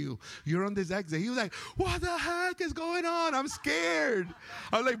with you. You're on this exit. He was like, what the heck is going on? I'm scared.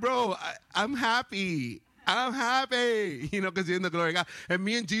 I was like, bro, I'm happy. I'm happy. Because you're in the glory of God. And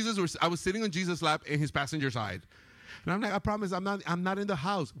me and Jesus, I was sitting on Jesus' lap in his passenger side. And I'm like, I promise I'm not in the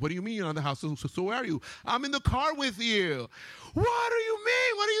house. What do you mean you're not in the house? So where are you? I'm in the car with you. What do you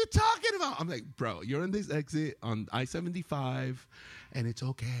mean? What are you talking about? I'm like, bro, you're in this exit on I-75, and it's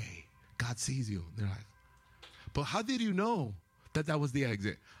okay. God sees you. They're like, but how did you know that was the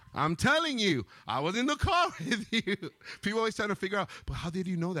exit? I'm telling you, I was in the car with you. People always trying to figure out, but how did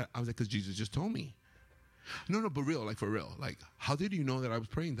you know that? I was like, because Jesus just told me. No, but real, like for real. Like, how did you know that I was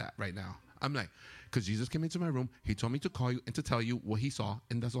praying that right now? I'm like, because Jesus came into my room. He told me to call you and to tell you what he saw,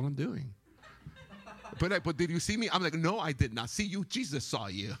 and that's all I'm doing. But did you see me? I'm like, no, I did not see you. Jesus saw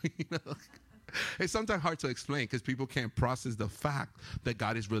you. It's sometimes hard to explain because people can't process the fact that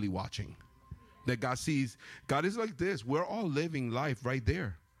God is really watching. That God sees. God is like this. We're all living life right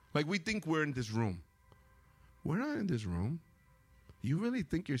there. Like we think we're in this room. We're not in this room. You really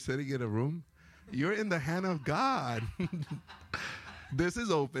think you're sitting in a room? You're in the hand of God. This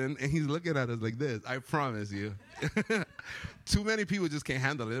is open, and he's looking at us like this. I promise you. Too many people just can't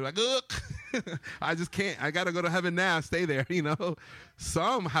handle it. They're like, ugh, I just can't. I got to go to heaven now. Stay there,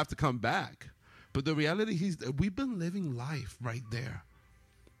 Some have to come back. But the reality is that we've been living life right there.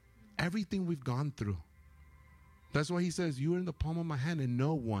 Everything we've gone through. That's why he says, you are in the palm of my hand and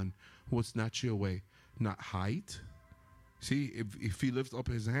no one will snatch you away. Not height. See, if he lifts up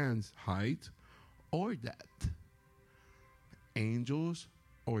his hands, height or death. Angels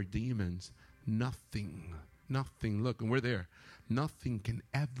or demons, nothing. Look, and we're there. Nothing can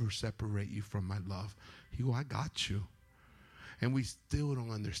ever separate you from my love. He go, I got you. And we still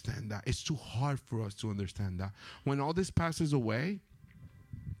don't understand that. It's too hard for us to understand that. When all this passes away,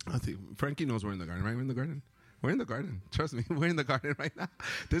 I think Frankie knows we're in the garden, right? We're in the garden. We're in the garden. Trust me, we're in the garden right now.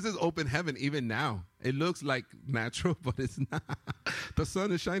 This is open heaven even now. It looks like natural, but it's not. The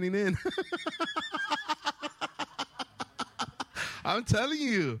sun is shining in. I'm telling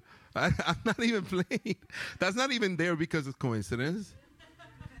you. I'm not even playing. That's not even there because of coincidence.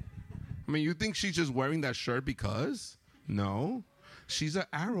 I mean, you think she's just wearing that shirt because? No. She's an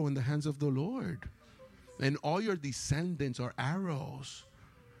arrow in the hands of the Lord. And all your descendants are arrows.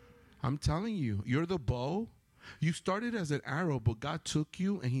 I'm telling you, you're the bow. You started as an arrow, but God took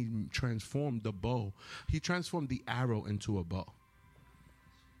you and he transformed the bow. He transformed the arrow into a bow.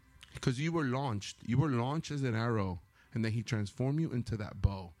 Because you were launched. You were launched as an arrow. And then he transformed you into that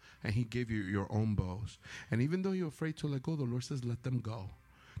bow. And he gave you your own bows. And even though you're afraid to let go, the Lord says, let them go.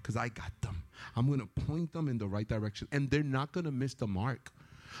 Because I got them. I'm going to point them in the right direction. And they're not going to miss the mark.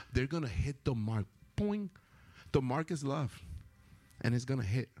 They're going to hit the mark. Boing. The mark is love. And it's going to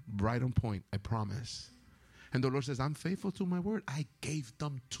hit right on point. I promise. And the Lord says, I'm faithful to my word. I gave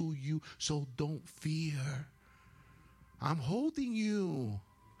them to you. So don't fear. I'm holding you.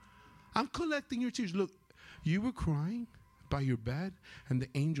 I'm collecting your tears. Look. You were crying by your bed, and the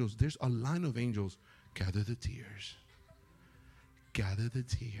angels, there's a line of angels, gather the tears. Gather the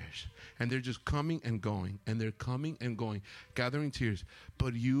tears. And they're just coming and going, and they're coming and going, gathering tears.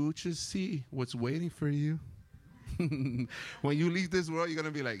 But you just see what's waiting for you. When you leave this world, he's going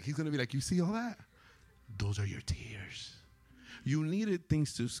to be like, you see all that? Those are your tears. You needed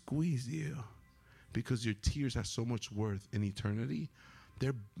things to squeeze you because your tears have so much worth in eternity.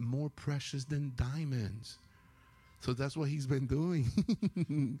 They're more precious than diamonds. So that's what he's been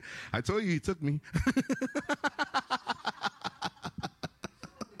doing. I told you he took me.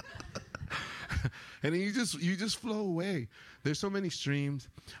 And you just flow away. There's so many streams.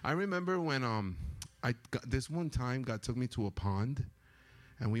 I remember when this one time God took me to a pond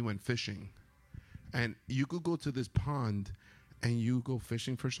and we went fishing. And you could go to this pond and you go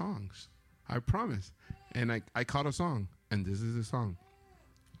fishing for songs. I promise. And I caught a song, and this is the song.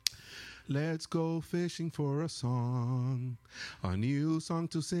 Let's go fishing for a new song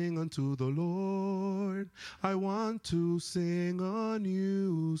to sing unto the Lord. I want to sing a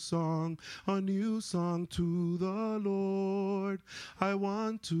new song to the Lord. I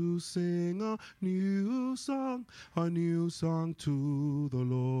want to sing a new song to the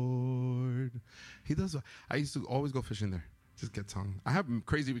Lord. He does. I used to always go fishing there. Just get tongue. I have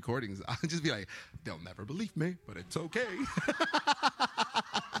crazy recordings. I'll just be like, they'll never believe me, but it's okay.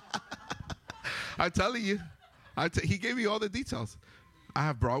 I'm telling you. He gave me all the details. I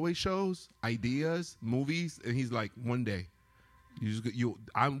have Broadway shows, ideas, movies, and he's like, one day.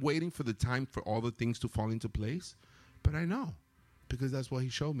 I'm waiting for the time for all the things to fall into place, but I know because that's what he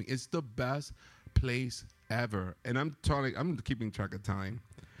showed me. It's the best place ever. And I'm keeping track of time.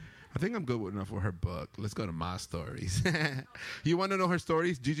 I think I'm good enough with her book. Let's go to my stories. You want to know her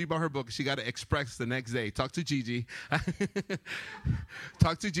stories? Gigi bought her book. She got it express the next day. Talk to Gigi.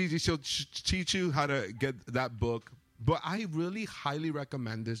 Talk to Gigi. She'll teach you how to get that book. But I really highly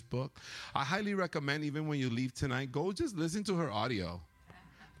recommend this book. I highly recommend, even when you leave tonight, go just listen to her audio.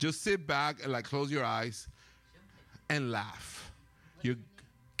 Just sit back and close your eyes and laugh. Your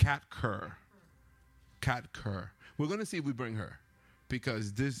Kat Kerr. We're going to see if we bring her.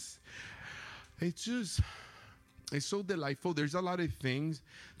 Because it's so delightful. There's a lot of things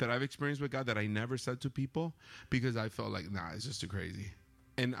that I've experienced with God that I never said to people because I felt like, nah, it's just too crazy.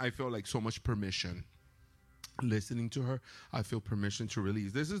 And I felt like so much permission. Listening to her, I feel permission to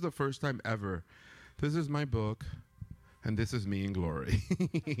release. This is the first time ever. This is my book, and this is me in glory.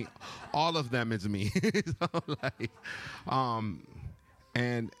 All of them is me.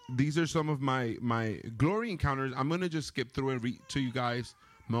 And these are some of my glory encounters. I'm going to just skip through and read to you guys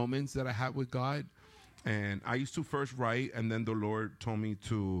moments that I had with God. And I used to first write, and then the Lord told me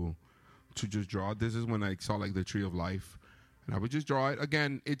to just draw. This is when I saw the tree of life. And I would just draw it.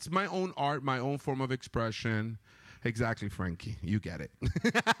 Again, it's my own art, my own form of expression. Exactly, Frankie. You get it.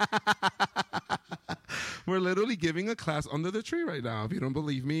 We're literally giving a class under the tree right now. If you don't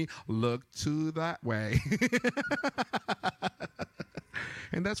believe me, look to that way.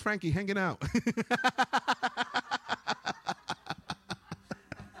 And that's Frankie hanging out.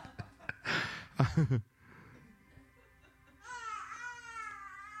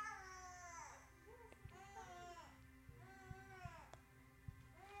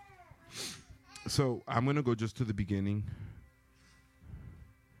 So I'm going to go just to the beginning.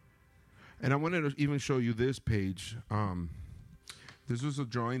 And I wanted to even show you this page. This was a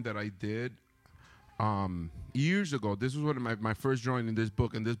drawing that I did years ago. This was one of my first drawing in this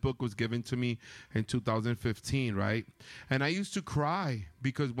book. And this book was given to me in 2015, right? And I used to cry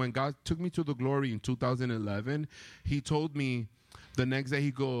because when God took me to the glory in 2011, he told me the next day,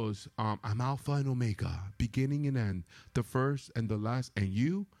 he goes, I'm Alpha and Omega, beginning and end, the first and the last, and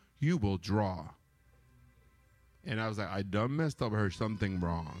you will draw. And I was like, I done messed up, heard something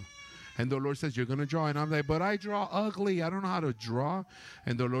wrong. And the Lord says, you're going to draw. And I'm like, but I draw ugly. I don't know how to draw.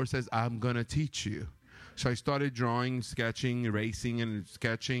 And the Lord says, I'm going to teach you. So I started drawing, sketching, erasing, and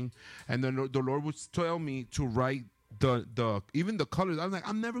sketching. And then the Lord would tell me to write even the colors. I'm like,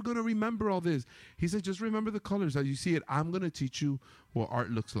 I'm never going to remember all this. He said, just remember the colors as you see it. I'm going to teach you what art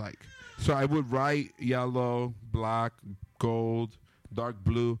looks like. So I would write yellow, black, gold, dark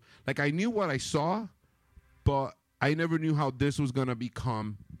blue. Like I knew what I saw, but I never knew how this was going to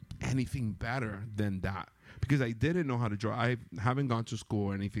become anything better than that because I didn't know how to draw. I haven't gone to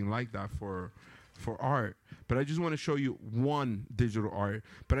school or anything like that for art, but I just want to show you one digital art.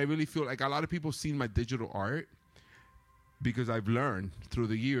 But I really feel like a lot of people seen my digital art because I've learned through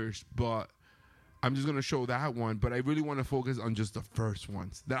the years, but I'm just going to show that one. But I really want to focus on just the first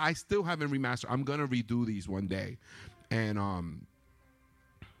ones that I still haven't remastered. I'm going to redo these one day.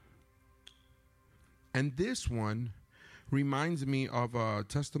 And this one reminds me of a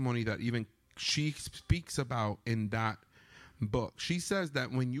testimony that even she speaks about in that book. She says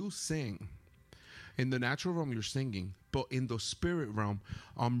that when you sing, in the natural realm you're singing, but in the spirit realm,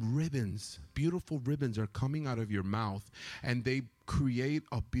 ribbons, beautiful ribbons are coming out of your mouth, and they create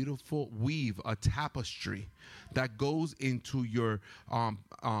a beautiful weave, a tapestry that goes into your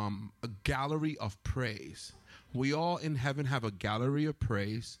gallery of praise. We all in heaven have a gallery of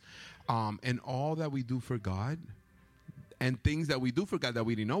praise, and all that we do for God and things that we do for God that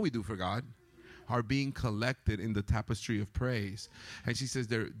we didn't know we do for God are being collected in the tapestry of praise. And she says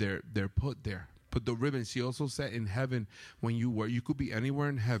they're put there. But the ribbon, she also said in heaven, when you could be anywhere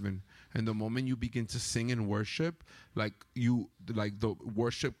in heaven, and the moment you begin to sing and worship, like the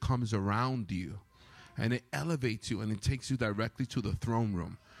worship comes around you, and it elevates you, and it takes you directly to the throne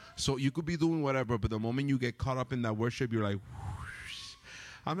room. So you could be doing whatever, but the moment you get caught up in that worship, you're like, whoosh.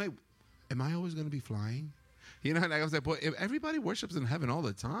 I'm like, am I always going to be flying? You know, like I was like, but if everybody worships in heaven all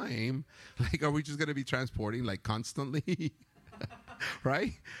the time, like, are we just going to be transporting like constantly?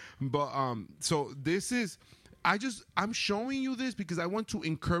 Right? But so this is, I'm showing you this because I want to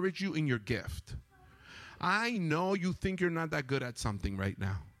encourage you in your gift. I know you think you're not that good at something right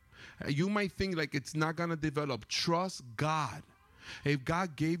now. You might think like it's not going to develop. Trust God. If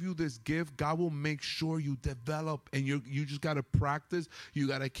God gave you this gift, God will make sure you develop, and you just got to practice. You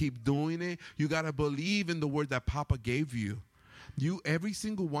got to keep doing it. You got to believe in the word that Papa gave you. Every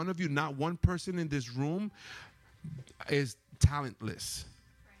single one of you, not one person in this room is talentless.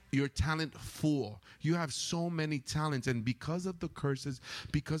 You're talentful. You have so many talents, and because of the curses,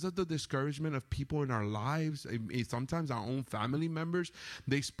 because of the discouragement of people in our lives, sometimes our own family members,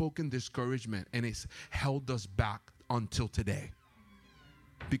 they spoke in discouragement, and it's held us back until today.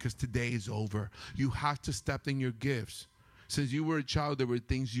 Because today is over. You have to step in your gifts. Since you were a child, there were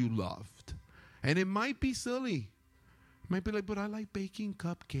things you loved. And it might be silly. It might be like, but I like baking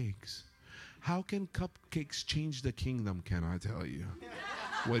cupcakes. How can cupcakes change the kingdom, can I tell you?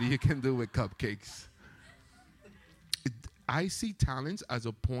 What you can do with cupcakes. I see talents as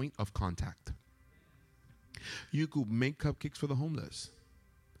a point of contact. You could make cupcakes for the homeless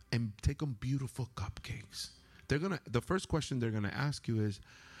and take them beautiful cupcakes. The first question they're gonna ask you is,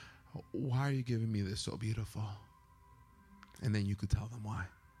 why are you giving me this so beautiful? And then you could tell them why.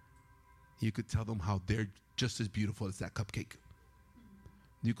 You could tell them how they're just as beautiful as that cupcake.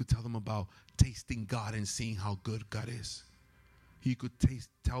 You could tell them about tasting God and seeing how good God is. You could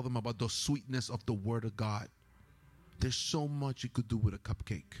tell them about the sweetness of the Word of God. There's so much you could do with a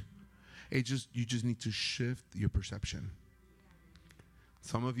cupcake. You just need to shift your perception.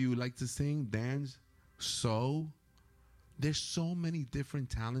 Some of you like to sing, dance, sew. There's so many different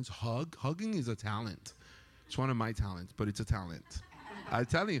talents. Hugging is a talent. It's one of my talents, but it's a talent. I'm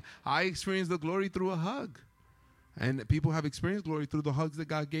telling you, I experienced the glory through a hug. And people have experienced glory through the hugs that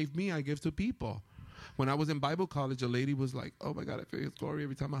God gave me, I give to people. When I was in Bible college, a lady was like, oh my God, I feel His glory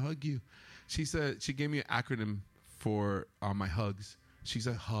every time I hug you. She said, she gave me an acronym for my hugs. She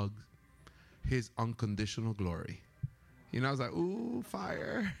said, hug his unconditional glory. You know, I was like, ooh,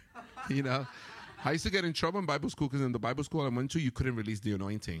 fire. You know, I used to get in trouble in Bible school because in the Bible school I went to, you couldn't release the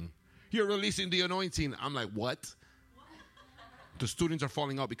anointing. You're releasing the anointing. I'm like, what? The students are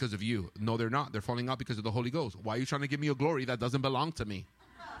falling out because of you. No, they're not. They're falling out because of the Holy Ghost. Why are you trying to give me a glory that doesn't belong to me?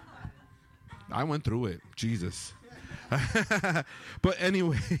 I went through it. Jesus. But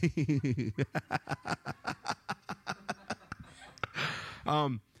anyway.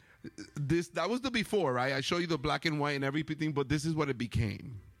 That was the before, right? I show you the black and white and everything, but this is what it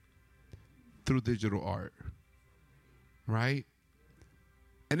became through digital art, right?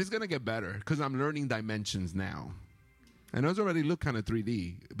 And it's going to get better because I'm learning dimensions now. And those already look kind of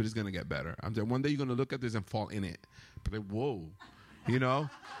 3D, but it's going to get better. I'm saying one day you're going to look at this and fall in it. But like, whoa, you know?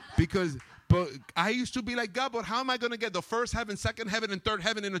 But I used to be like, God, but how am I going to get the first heaven, second heaven, and third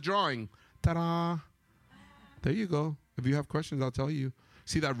heaven in a drawing? Ta-da. There you go. If you have questions, I'll tell you.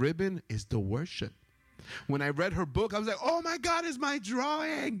 See, that ribbon is the worship. When I read her book, I was like, oh, my God, it's my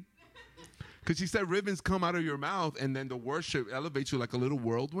drawing. Because she said ribbons come out of your mouth, and then the worship elevates you like a little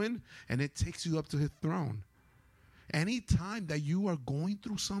whirlwind, and it takes you up to his throne. Anytime that you are going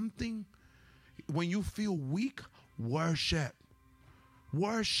through something, when you feel weak, worship.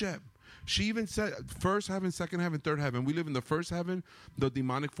 Worship. She even said first heaven, second heaven, third heaven. We live in the first heaven, the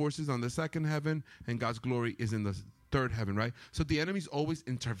demonic forces on the second heaven, and God's glory is in the third heaven, right? So the enemy's always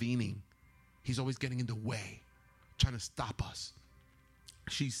intervening. He's always getting in the way, trying to stop us.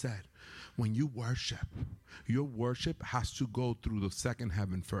 She said, when you worship, your worship has to go through the second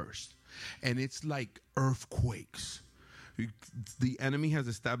heaven first. And it's like earthquakes. The enemy has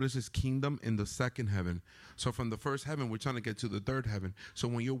established his kingdom in the second heaven. So from the first heaven, we're trying to get to the third heaven. So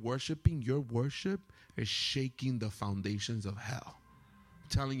when you're worshiping, your worship is shaking the foundations of hell. I'm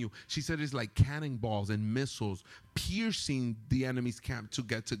telling you, she said it's like cannonballs and missiles piercing the enemy's camp to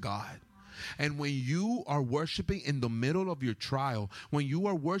get to God. And when you are worshiping in the middle of your trial, when you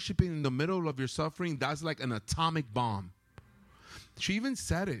are worshiping in the middle of your suffering, that's like an atomic bomb. She even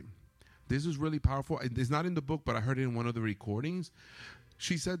said it. This is really powerful. It's not in the book, but I heard it in one of the recordings.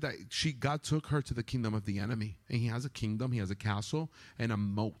 She said that God took her to the kingdom of the enemy. And he has a kingdom, he has a castle, and a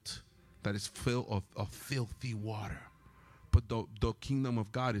moat that is filled of filthy water. But the kingdom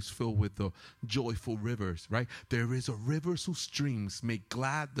of God is filled with the joyful rivers, right? There is a river whose streams make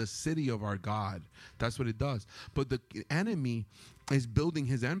glad the city of our God. That's what it does. But the enemy is building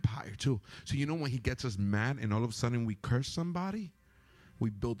his empire too. So you know when he gets us mad and all of a sudden we curse somebody? We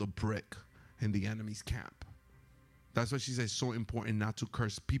build a brick in the enemy's camp. That's why she says it's so important not to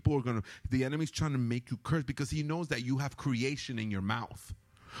curse. The enemy's trying to make you curse because he knows that you have creation in your mouth.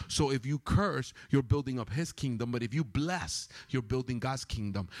 So if you curse, you're building up his kingdom. But if you bless, you're building God's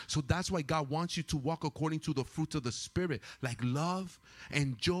kingdom. So that's why God wants you to walk according to the fruits of the Spirit, like love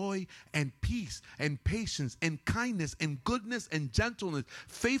and joy and peace and patience and kindness and goodness and gentleness,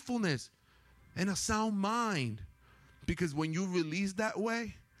 faithfulness and a sound mind. Because when you release that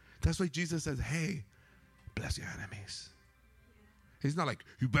way, that's why Jesus says, hey, bless your enemies. He's not like,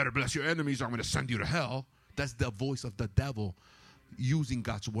 you better bless your enemies or I'm going to send you to hell. That's the voice of the devil using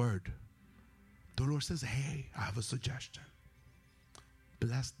God's word. The Lord says, hey, I have a suggestion.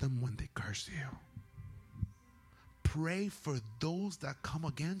 Bless them when they curse you. Pray for those that come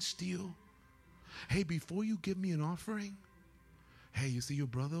against you. Hey, before you give me an offering, hey, you see your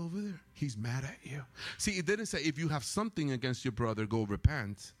brother over there? He's mad at you. See, it didn't say if you have something against your brother, go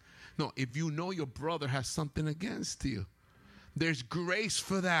repent. No, if you know your brother has something against you, there's grace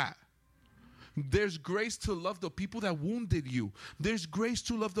for that. There's grace to love the people that wounded you. There's grace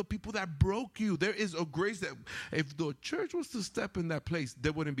to love the people that broke you. There is a grace that if the church was to step in that place,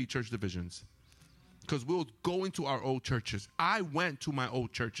 there wouldn't be church divisions. Because we'll go into our old churches. I went to my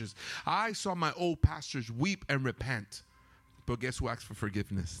old churches. I saw my old pastors weep and repent. But guess who asked for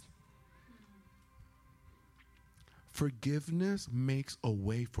forgiveness? Forgiveness makes a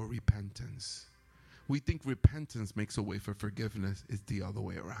way for repentance. We think repentance makes a way for forgiveness. It's the other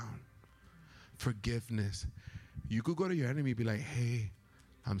way around. Forgiveness. You could go to your enemy and be like, hey,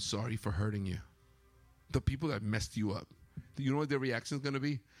 I'm sorry for hurting you. The people that messed you up. Do you know what their reaction is going to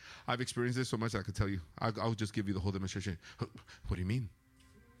be? I've experienced this so much I could tell you. I'll just give you the whole demonstration. What do you mean?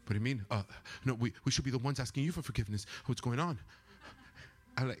 What do you mean? No, we should be the ones asking you for forgiveness. What's going on?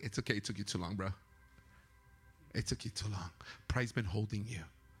 I'm like, it's okay. It took you too long, bro. It took you too long. Pride's been holding you.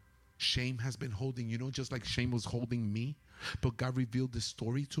 Shame has been holding you. Just like shame was holding me. But God revealed this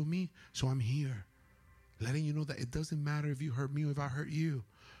story to me. So I'm here. Letting you know that it doesn't matter if you hurt me or if I hurt you.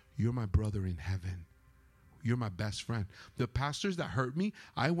 You're my brother in heaven. you're my best friend. The pastors that hurt me,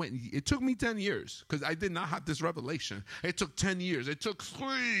 it took me 10 years because I did not have this revelation. It took 10 years. It took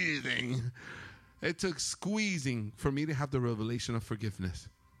squeezing. It took squeezing for me to have the revelation of forgiveness.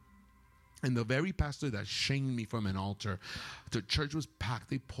 And the very pastor that shamed me from an altar, the church was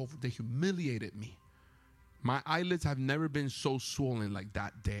packed. They humiliated me. My eyelids have never been so swollen like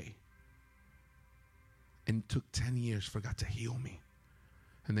that day. And it took 10 years for God to heal me.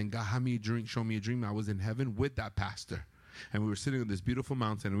 And then God had me show me a dream. I was in heaven with that pastor. And we were sitting on this beautiful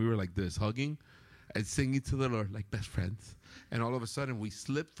mountain. And we were like this, hugging and singing to the Lord like best friends. And all of a sudden, we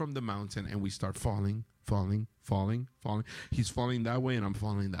slipped from the mountain and we start falling. He's falling that way and I'm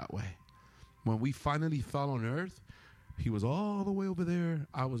falling that way. When we finally fell on earth, he was all the way over there.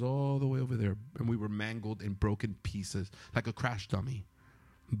 I was all the way over there. And we were mangled in broken pieces like a crash dummy.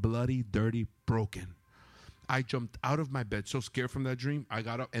 Bloody, dirty, broken. I jumped out of my bed so scared from that dream. I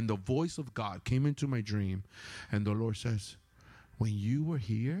got up and the voice of God came into my dream. And the Lord says, when you were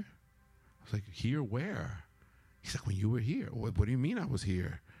here, I was like, here where? He's like, when you were here. What do you mean I was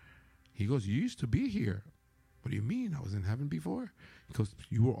here? He goes, you used to be here. What do you mean? I was in heaven before? He goes,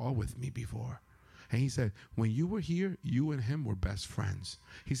 you were all with me before. And he said, when you were here, you and him were best friends.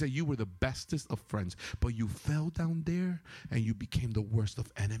 He said, you were the bestest of friends. But you fell down there and you became the worst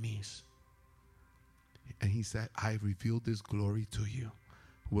of enemies. And he said, I revealed this glory to you.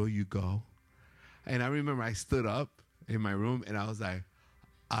 Will you go? And I remember I stood up in my room and I was like,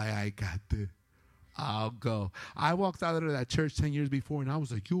 I got this. I'll go. I walked out of that church 10 years before and I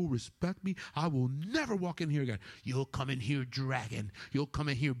was like, you'll respect me? I will never walk in here again. You'll come in here dragging. You'll come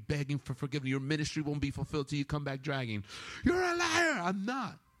in here begging for forgiveness. Your ministry won't be fulfilled till you come back dragging. You're a liar. I'm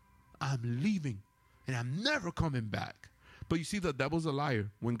not. I'm leaving and I'm never coming back. But you see, the devil's a liar.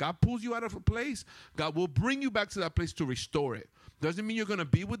 When God pulls you out of a place, God will bring you back to that place to restore it. Doesn't mean you're going to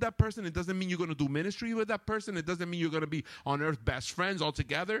be with that person. It doesn't mean you're going to do ministry with that person. It doesn't mean you're going to be on earth best friends all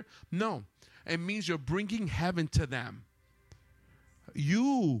together. No. It means you're bringing heaven to them.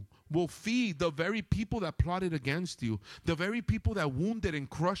 You will feed the very people that plotted against you, the very people that wounded and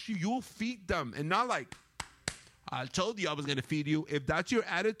crushed you. You'll feed them and not like, I told you I was going to feed you. If that's your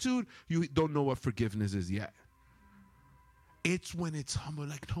attitude, you don't know what forgiveness is yet. It's when it's humble,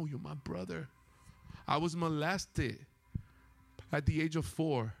 like, no, you're my brother. I was molested at the age of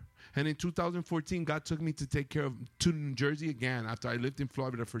 4. And in 2014, God took me to New Jersey again after I lived in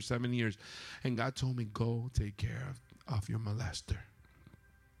Florida for 7 years. And God told me, go take care of your molester.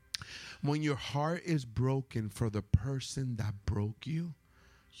 When your heart is broken for the person that broke you,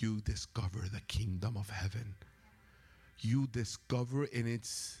 you discover the kingdom of heaven. You discover, and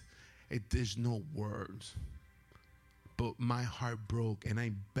there's no words. But my heart broke, and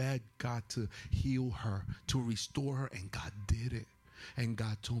I begged God to heal her, to restore her, and God did it. And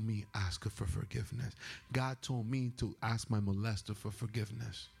God told me, ask her for forgiveness. God told me to ask my molester for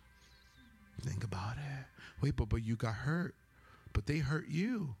forgiveness. Think about it. Wait, but you got hurt. But they hurt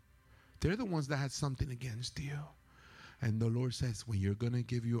you. They're the ones that had something against you. And the Lord says, when you're going to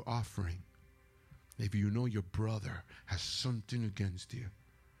give your offering, if you know your brother has something against you,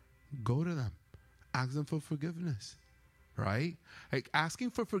 go to them. Ask them for forgiveness. Right? Like,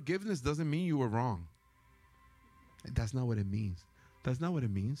 asking for forgiveness doesn't mean you were wrong. That's not what it means. That's not what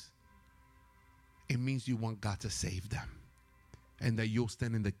it means. It means you want God to save them and that you'll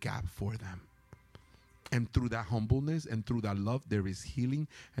stand in the gap for them. And through that humbleness and through that love, there is healing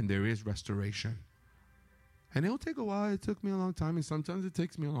and there is restoration. And it'll take a while. It took me a long time, and sometimes it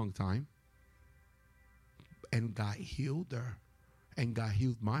takes me a long time. And God healed her, and God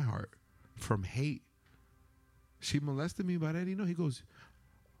healed my heart from hate. She molested me, but I didn't know. He goes,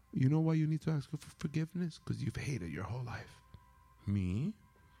 you know why you need to ask her for forgiveness? Because you've hated your whole life. Me?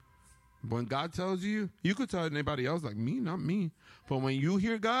 When God tells you, you could tell anybody else, like me, not me. But when you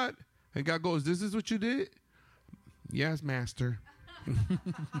hear God, and God goes, this is what you did? Yes, master.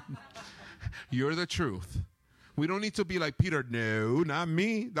 You're the truth. We don't need to be like Peter. No, not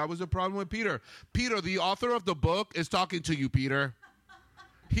me. That was the problem with Peter. Peter, the author of the book, is talking to you, Peter.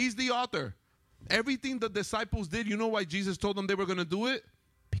 He's the author. Everything the disciples did, you know why Jesus told them they were going to do it?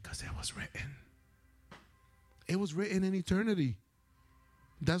 Because it was written. It was written in eternity.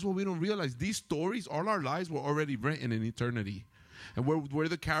 That's what we don't realize. These stories, all our lives were already written in eternity. And we're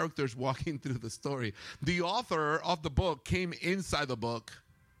the characters walking through the story. The author of the book came inside the book.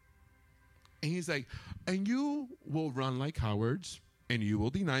 And he's like, and you will run like cowards, and you will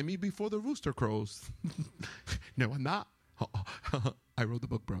deny me before the rooster crows. No, I'm not. I wrote the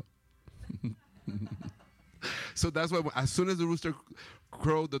book, bro. So that's why as soon as the rooster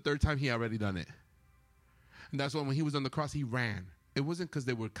crowed the third time, he already done it. And that's why when he was on the cross, he ran. It wasn't because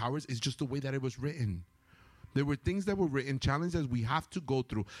they were cowards. It's just the way that it was written. There were things that were written, challenges we have to go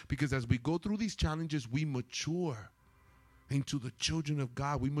through, because as we go through these challenges, we mature into the children of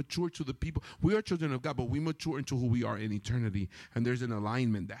God. We mature to the people. We are children of God, but we mature into who we are in eternity. And there's an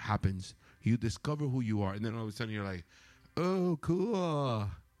alignment that happens. You discover who you are, and then all of a sudden you're like, oh, cool.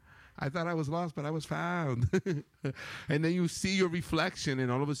 I thought I was lost, but I was found. And then you see your reflection,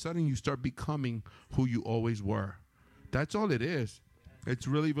 and all of a sudden you start becoming who you always were. That's all it is. It's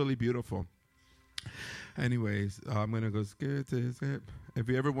really, really beautiful. Anyways, I'm going to go skip. If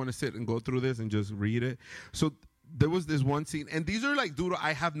you ever want to sit and go through this and just read it. So there was this one scene, and these are like, dude,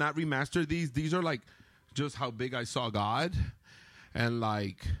 I have not remastered these. These are like just how big I saw God. And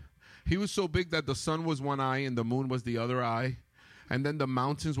like, he was so big that the sun was one eye and the moon was the other eye. And then the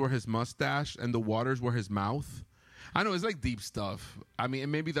mountains were his mustache and the waters were his mouth. I know, it's like deep stuff. I mean,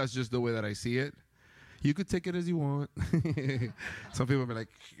 and maybe that's just the way that I see it. You could take it as you want. Some people be like,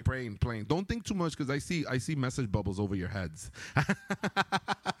 praying. Don't think too much, because I see message bubbles over your heads.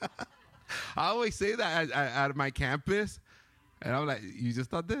 I always say that at my campus, and I'm like, you just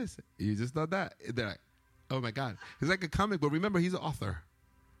thought this, you just thought that. They're like, oh my God. It's like a comic, but remember, he's an author.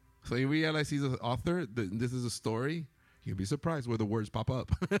 So you realize he's an author, this is a story, you'll be surprised where the words pop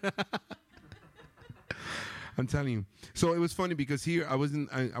up. I'm telling you. So it was funny because here I was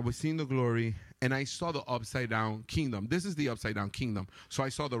seeing the glory, and I saw the upside down kingdom. This is the upside down kingdom. So I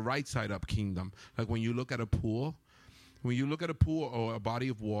saw the right side up kingdom. Like when you look at a pool, or a body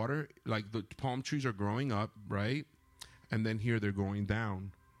of water, like the palm trees are growing up, right? And then here they're going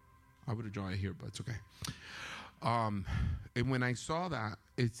down. I would have drawn it here, but it's okay. And when I saw that,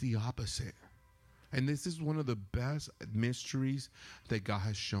 it's the opposite. And this is one of the best mysteries that God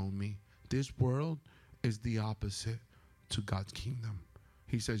has shown me. This world is the opposite to God's kingdom.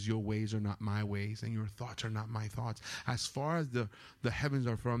 He says, your ways are not my ways, and your thoughts are not my thoughts. As far as the heavens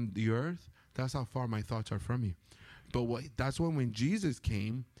are from the earth, that's how far my thoughts are from you. But that's when Jesus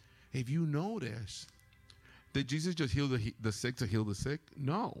came, if you notice, did Jesus just heal the sick to heal the sick?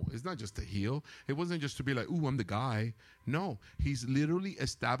 No, it's not just to heal. It wasn't just to be like, ooh, I'm the guy. No, he's literally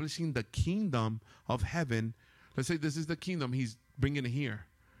establishing the kingdom of heaven. Let's say this is the kingdom. He's bringing it here.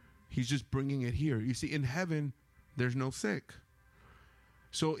 He's just bringing it here. You see, in heaven, there's no sick.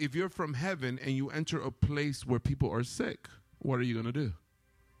 So if you're from heaven and you enter a place where people are sick, what are you going to do?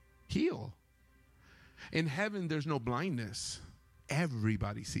 Heal. In heaven, there's no blindness.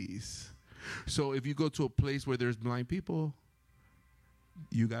 Everybody sees. So if you go to a place where there's blind people,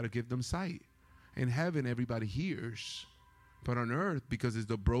 you got to give them sight. In heaven, everybody hears. But on earth, because it's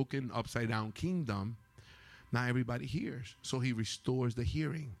the broken, upside-down kingdom, not everybody hears. So he restores the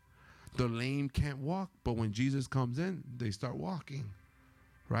hearing. The lame can't walk, but when Jesus comes in, they start walking.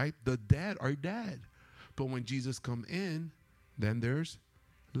 Right? The dead are dead. But when Jesus comes in, then there's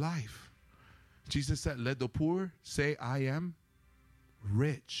life. Jesus said, let the poor say, I am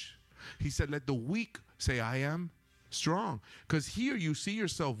rich. He said, let the weak say, I am strong. Because here you see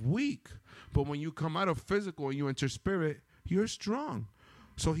yourself weak. But when you come out of physical and you enter spirit, you're strong.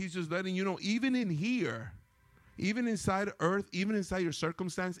 So he's just letting you know, even in here, even inside earth, even inside your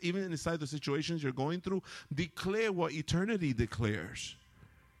circumstance, even inside the situations you're going through, declare what eternity declares.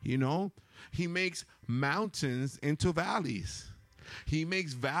 You know, he makes mountains into valleys. He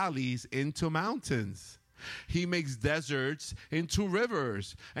makes valleys into mountains. He makes deserts into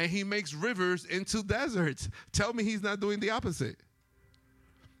rivers. And he makes rivers into deserts. Tell me he's not doing the opposite.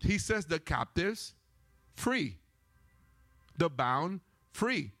 He says the captives free. The bound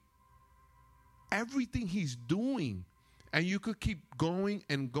free. Everything he's doing. And you could keep going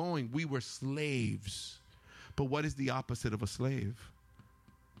and going. We were slaves. But what is the opposite of a slave?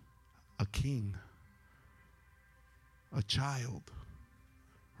 A king. A child.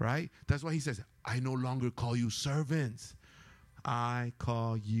 Right? That's why he says, I no longer call you servants. I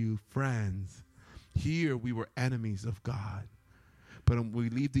call you friends. Here we were enemies of God. But when we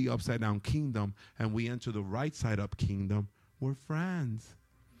leave the upside down kingdom and we enter the right side up kingdom, we're friends.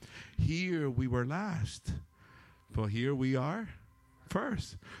 Here we were last. But here we are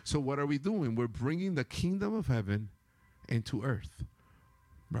first. So what are we doing? We're bringing the kingdom of heaven into earth.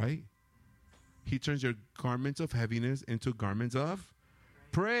 Right? He turns your garments of heaviness into garments of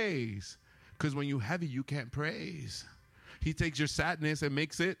praise. Because when you're heavy, you can't praise. He takes your sadness and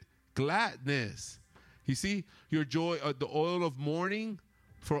makes it gladness. You see, your joy, the oil of mourning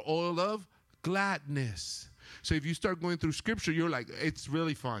for oil of gladness. So if you start going through scripture, you're like, it's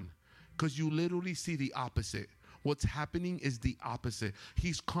really fun. Because you literally see the opposite. What's happening is the opposite.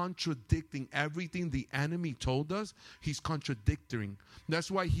 He's contradicting everything the enemy told us. He's contradicting. That's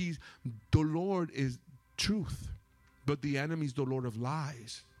why the Lord is truth. But the enemy is the Lord of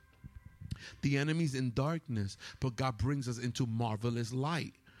lies. The enemy's in darkness, but God brings us into marvelous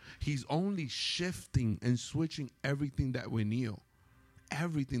light. He's only shifting and switching everything that we knew.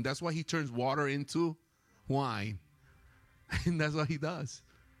 Everything. That's why he turns water into wine. And that's what he does.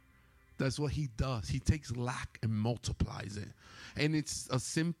 That's what he does. He takes lack and multiplies it. And it's a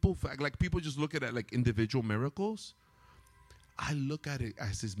simple fact. Like people just look at it like individual miracles. I look at it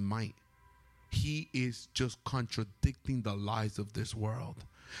as his might. He is just contradicting the lies of this world.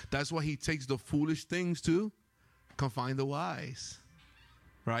 That's why he takes the foolish things to confine the wise.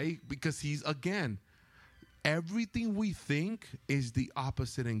 Right? Because he's, again, everything we think is the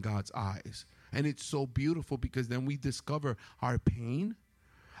opposite in God's eyes. And it's so beautiful because then we discover our pain.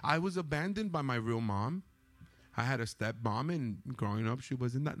 I was abandoned by my real mom. I had a stepmom, and growing up, she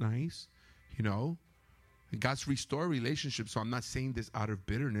wasn't that nice, you know. God's restored relationships, so I'm not saying this out of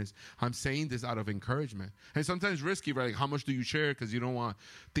bitterness. I'm saying this out of encouragement. And sometimes risky, right? Like, how much do you share? Because you don't want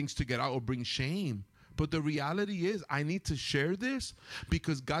things to get out or bring shame. But the reality is, I need to share this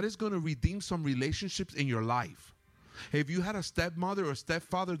because God is going to redeem some relationships in your life. If you had a stepmother or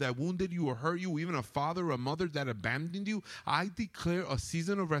stepfather that wounded you or hurt you, even a father or a mother that abandoned you, I declare a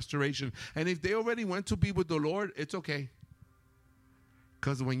season of restoration. And if they already went to be with the Lord, it's okay.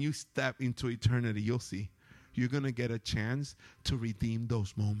 Because when you step into eternity, you'll see. You're going to get a chance to redeem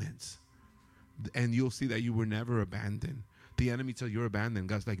those moments. And you'll see that you were never abandoned. The enemy tells you're abandoned.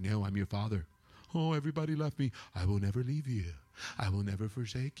 God's like, no, I'm your father. Oh, everybody left me. I will never leave you. I will never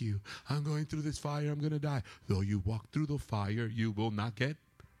forsake you. I'm going through this fire. I'm going to die. Though you walk through the fire, you will not get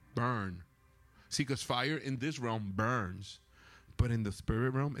burned. See, because fire in this realm burns. But in the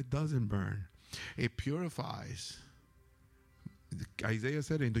spirit realm, it doesn't burn. It purifies. Isaiah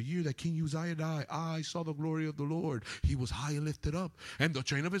said, in the year that King Uzziah died, I saw the glory of the Lord. He was high and lifted up. And the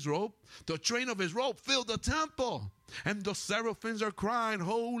train of his robe filled the temple. And the seraphims are crying,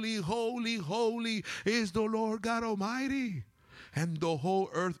 holy, holy, holy is the Lord God Almighty. And the whole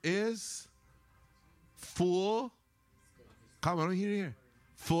earth is full. Come on, here.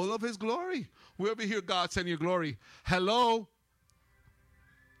 Full of his glory. We over here, God, send your glory. Hello.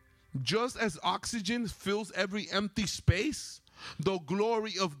 Just as oxygen fills every empty space, the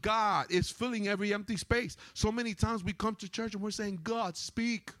glory of God is filling every empty space. So many times we come to church and we're saying, God,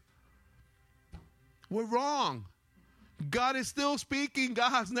 speak. We're wrong. God is still speaking. God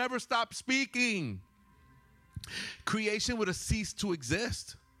has never stopped speaking. Creation would have ceased to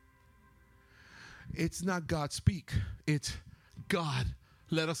exist. It's not God speak. It's God,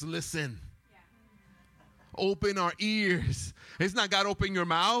 let us listen. Open our ears. It's not God open your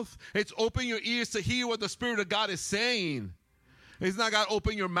mouth. It's open your ears to hear what the Spirit of God is saying. It's not God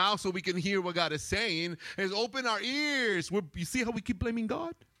open your mouth so we can hear what God is saying. It's open our ears. You see how we keep blaming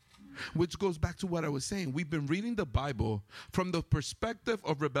God? Which goes back to what I was saying. We've been reading the Bible from the perspective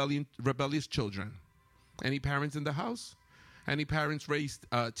of rebellious children. Any parents in the house? Any parents raised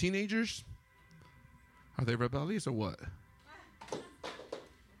teenagers? Are they rebellious or what?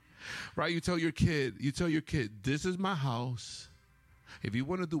 Right? You tell your kid, this is my house. If you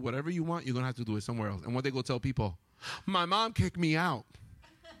want to do whatever you want, you're going to have to do it somewhere else. And what they go tell people, my mom kicked me out.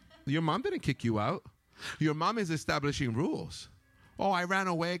 Your mom didn't kick you out. Your mom is establishing rules. Oh, I ran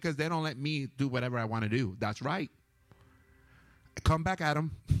away because they don't let me do whatever I want to do. That's right. Come back,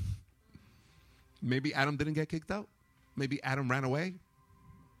 Adam. Maybe Adam didn't get kicked out. Maybe Adam ran away.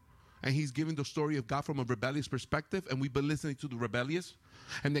 And he's giving the story of God from a rebellious perspective, and we've been listening to the rebellious.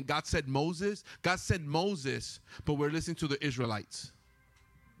 And then God said Moses, but we're listening to the Israelites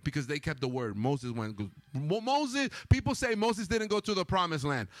because they kept the word. Moses went. People say Moses didn't go to the promised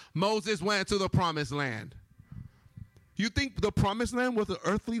land. Moses went to the promised land. You think the promised land was an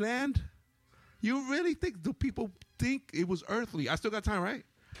earthly land? You really think the people think it was earthly? I still got time, right?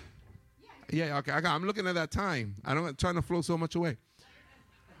 Yeah, okay. I'm looking at that time. I'm trying to flow so much away.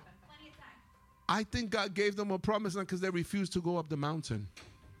 I think God gave them a promised land because they refused to go up the mountain.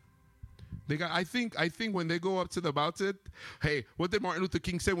 I think when they go up to the mountain, hey, what did Martin Luther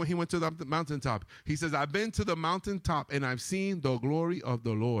King say when he went to the mountaintop? He says, I've been to the mountaintop and I've seen the glory of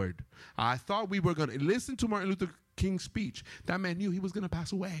the Lord. I thought we were going to listen to Martin Luther King's speech. That man knew he was going to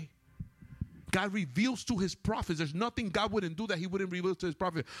pass away. God reveals to his prophets. There's nothing God wouldn't do that he wouldn't reveal to his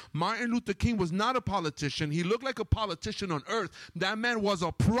prophet. Martin Luther King was not a politician. He looked like a politician on earth. That man was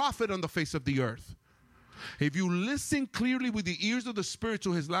a prophet on the face of the earth. If you listen clearly with the ears of the Spirit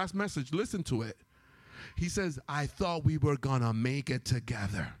to his last message, listen to it. He says, I thought we were going to make it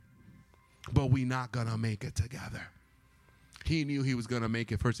together, but we're not going to make it together. He knew he was going to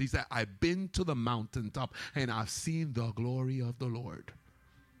make it first. He said, I've been to the mountaintop and I've seen the glory of the Lord.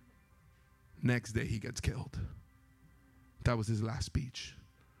 Next day, he gets killed. That was his last speech.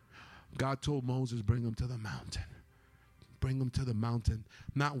 God told Moses, bring them to the mountain. Bring them to the mountain.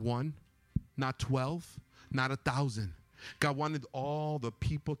 Not 1, not 12, not 1,000. God wanted all the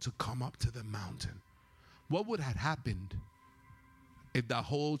people to come up to the mountain. What would have happened if the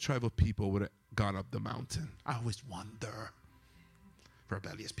whole tribe of people would have gone up the mountain? I always wonder.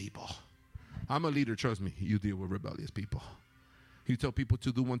 Rebellious people. I'm a leader, trust me. You deal with rebellious people. You tell people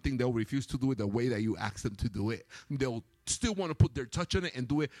to do one thing, they'll refuse to do it the way that you ask them to do it. They'll still want to put their touch on it and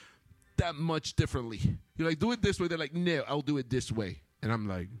do it that much differently. You're like, do it this way. They're like, no, I'll do it this way. And I'm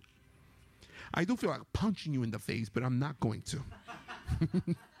like, I do feel like punching you in the face, but I'm not going to.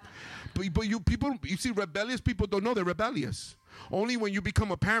 But you see, rebellious people don't know they're rebellious. Only when you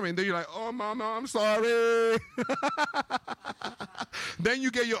become a parent, then you're like, oh, mama, I'm sorry. Then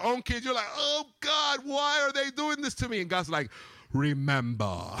you get your own kids. You're like, oh, God, why are they doing this to me? And God's like,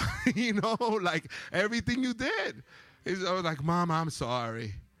 remember, like everything you did. I was like, Mama, I'm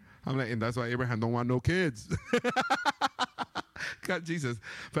sorry. I'm like, and that's why Abraham don't want no kids. God, Jesus.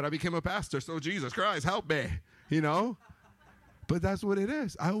 But I became a pastor, so Jesus Christ, help me, But that's what it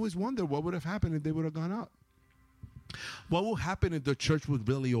is. I always wonder what would have happened if they would have gone up. What will happen if the church would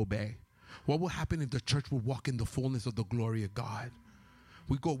really obey? What will happen if the church would walk in the fullness of the glory of God?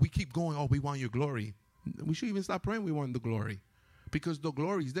 We keep going, oh, we want your glory. We should even stop praying we want the glory. Because the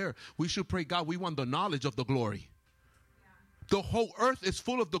glory is there. We should pray, God, we want the knowledge of the glory. The whole earth is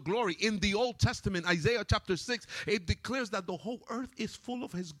full of the glory. In the Old Testament, Isaiah chapter 6, it declares that the whole earth is full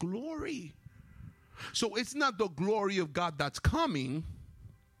of his glory. So it's not the glory of God that's coming.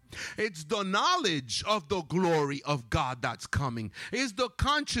 It's the knowledge of the glory of God that's coming. It's the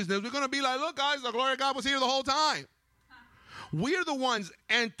consciousness. We're going to be like, look, guys, the glory of God was here the whole time. We're the ones,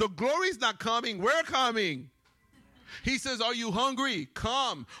 and the glory's not coming. We're coming. He says, are you hungry?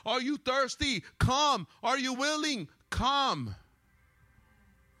 Come. Are you thirsty? Come. Are you willing? Come.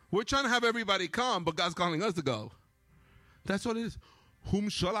 We're trying to have everybody come, but God's calling us to go. That's what it is. Whom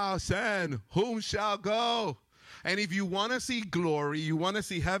shall I send? Whom shall go? And if you want to see glory, you want to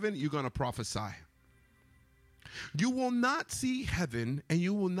see heaven, you're going to prophesy. You will not see heaven and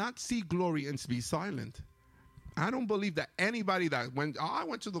you will not see glory and be silent. I don't believe that anybody that went, I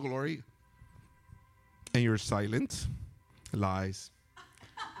went to the glory, and you're silent, lies.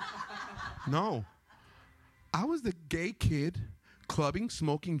 No. I was the gay kid, clubbing,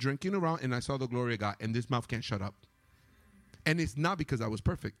 smoking, drinking around, and I saw the glory of God, and this mouth can't shut up. And it's not because I was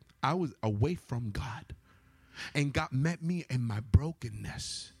perfect. I was away from God. And God met me in my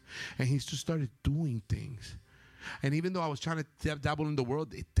brokenness. And he just started doing things. And even though I was trying to dabble in the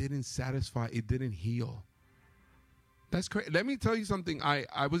world, it didn't satisfy. It didn't heal. That's crazy. Let me tell you something. I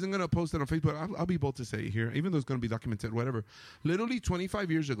wasn't going to post it on Facebook. I'll be bold to say it here, even though it's going to be documented, whatever. Literally 25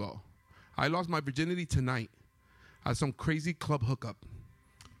 years ago, I lost my virginity tonight at some crazy club hookup.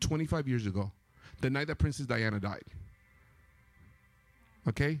 25 years ago, the night that Princess Diana died.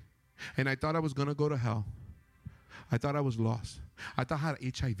 Okay? And I thought I was going to go to hell. I thought I was lost. I thought I had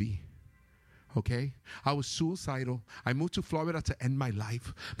HIV. Okay? I was suicidal. I moved to Florida to end my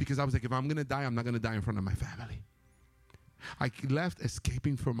life because I was like, if I'm going to die, I'm not going to die in front of my family. I left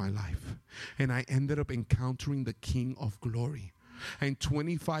escaping for my life. And I ended up encountering the King of Glory. And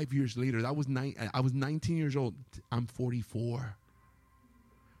 25 years later, I was 19 years old. I'm 44.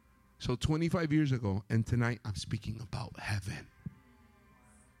 So 25 years ago, and tonight I'm speaking about heaven.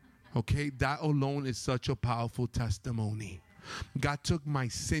 Okay, that alone is such a powerful testimony. God took my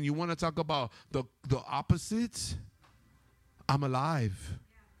sin. You want to talk about the opposites? I'm alive.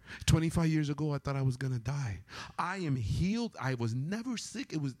 25 years ago, I thought I was going to die. I am healed. I was never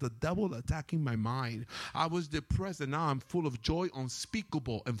sick. It was the devil attacking my mind. I was depressed, and now I'm full of joy,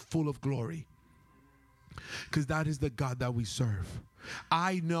 unspeakable, and full of glory. Because that is the God that we serve.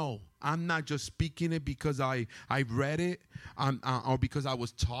 I know I'm not just speaking it because I read it or because I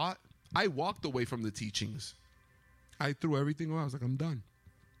was taught. I walked away from the teachings. I threw everything away. I was like, I'm done.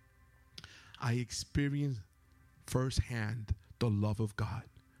 I experienced firsthand the love of God.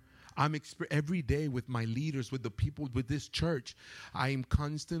 Every day with my leaders, with the people, with this church, I am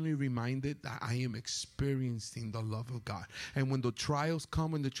constantly reminded that I am experiencing the love of God. And when the trials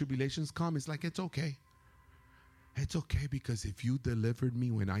come, when the tribulations come, it's like, it's okay. It's okay, because if you delivered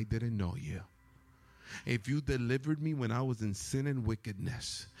me when I didn't know you, if you delivered me when I was in sin and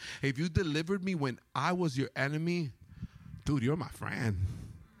wickedness, if you delivered me when I was your enemy, dude, you're my friend.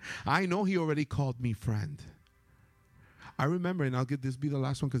 I know he already called me friend. I remember, and I'll get this be the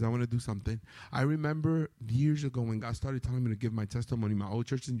last one because I want to do something. I remember years ago when God started telling me to give my testimony. My old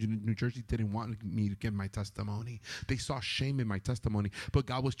church in New Jersey didn't want me to give my testimony. They saw shame in my testimony. But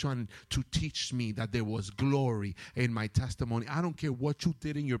God was trying to teach me that there was glory in my testimony. I don't care what you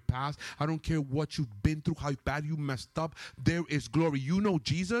did in your past. I don't care what you've been through, how bad you messed up. There is glory. You know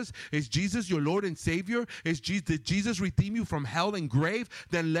Jesus? Is Jesus your Lord and Savior? Did Jesus redeem you from hell and grave?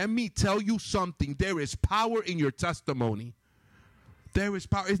 Then let me tell you something. There is power in your testimony. There is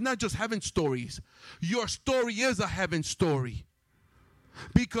power. It's not just heaven stories. Your story is a heaven story.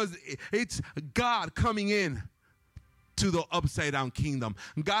 Because it's God coming in to the upside down kingdom.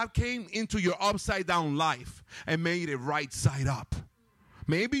 God came into your upside down life and made it right side up.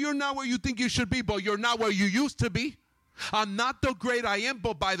 Maybe you're not where you think you should be, but you're not where you used to be. I'm not the great I am,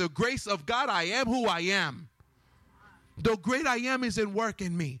 but by the grace of God, I am who I am. The great I am is in work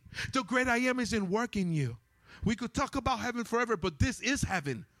in me. The great I am is in work in you. We could talk about heaven forever, but this is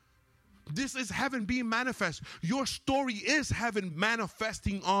heaven. This is heaven being manifest. Your story is heaven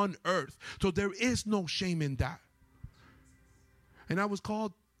manifesting on earth. So there is no shame in that. And I was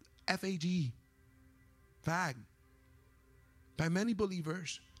called FAG, fag, by many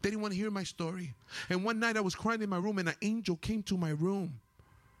believers. They didn't want to hear my story. And one night I was crying in my room and an angel came to my room.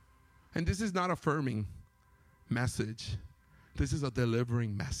 And this is not affirming message. This is a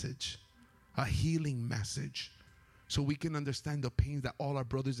delivering message, a healing message, so we can understand the pains that all our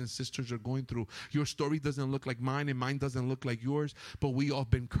brothers and sisters are going through. Your story doesn't look like mine, and mine doesn't look like yours, but we all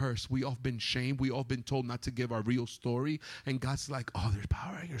been cursed. We all been shamed. We all been told not to give our real story. And God's like, oh, there's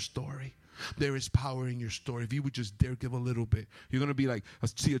power in your story. There is power in your story. If you would just dare give a little bit, you're going to be like,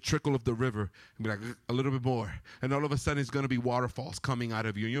 see a trickle of the river, and be like, a little bit more. And all of a sudden, it's going to be waterfalls coming out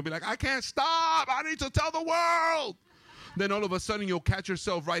of you. And you'll be like, I can't stop. I need to tell the world. Then all of a sudden, you'll catch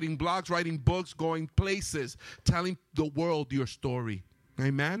yourself writing blogs, writing books, going places, telling the world your story.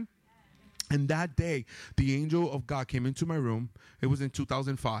 Amen? And that day, the angel of God came into my room. It was in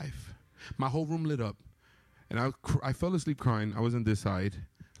 2005. My whole room lit up. And I fell asleep crying. I was on this side,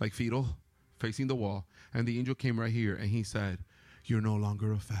 like fetal, facing the wall. And the angel came right here, and he said, you're no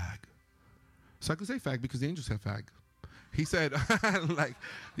longer a fag. So I could say fag because the angel said fag. He said, like,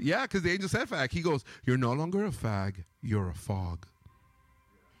 yeah, because the angel said fag. He goes, you're no longer a fag, you're a fog.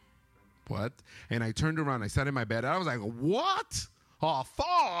 What? And I turned around, I sat in my bed, and I was like, what? A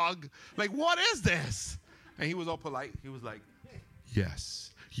fog? Like, what is this? And he was all polite. He was like,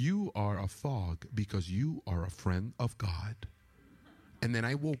 yes, you are a fog because you are a friend of God. And then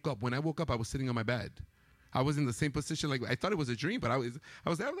I woke up. When I woke up, I was sitting on my bed. I was in the same position. Like, I thought it was a dream, but I was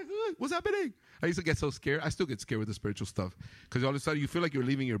like, what's happening? I used to get so scared. I still get scared with the spiritual stuff because all of a sudden you feel like you're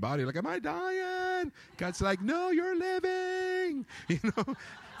leaving your body. Like, am I dying? God's like, no, you're living. You know,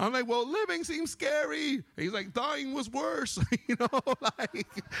 I'm like, well, living seems scary. And he's like, dying was worse. You know, like,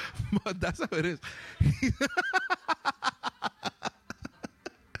 but that's how it is.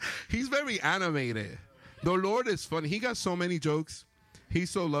 He's very animated. The Lord is funny. He got so many jokes. He's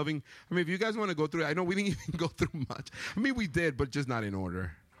so loving. I mean, if you guys want to go through it, I know we didn't even go through much. I mean, we did, but just not in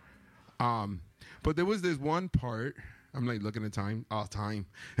order. But there was this one part. I'm like looking at time. Oh, time.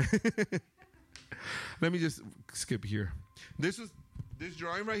 Let me just skip here. This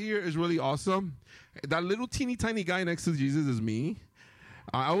drawing right here is really awesome. That little teeny tiny guy next to Jesus is me.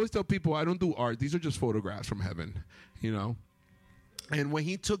 I always tell people I don't do art. These are just photographs from heaven, you know. And when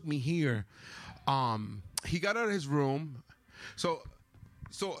he took me here, he got out of his room. So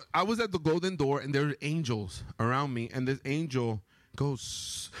I was at the golden door, and there were angels around me, and this angel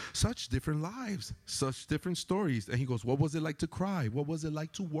goes, such different lives, such different stories. And he goes, what was it like to cry? What was it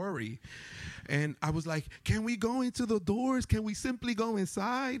like to worry? And I was like, can we go into the doors? Can we simply go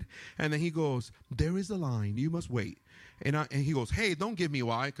inside? And then he goes, there is a line. You must wait. And he goes, hey, don't give me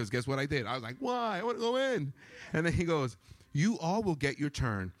why, because guess what I did? I was like, why? I want to go in. And then he goes, you all will get your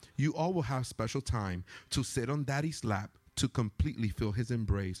turn. You all will have special time to sit on daddy's lap, to completely feel his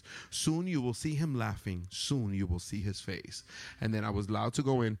embrace. Soon you will see him laughing. Soon you will see his face. And then I was allowed to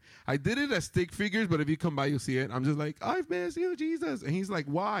go in. I did it as stick figures, but if you come by, you'll see it. I'm just like, I've missed you, Jesus. And he's like,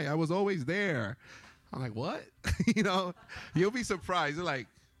 why? I was always there. I'm like, what? You know, you'll be surprised. You're like,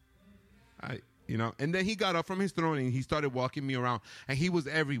 you know. And then he got up from his throne and he started walking me around. And he was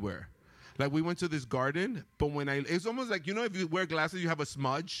everywhere. Like, we went to this garden, but it's almost like, you know, if you wear glasses, you have a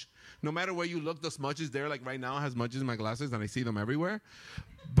smudge. No matter where you look, the smudge is there. Like right now, I have smudges in my glasses, and I see them everywhere.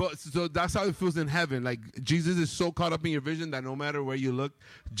 But so that's how it feels in heaven. Like, Jesus is so caught up in your vision that no matter where you look,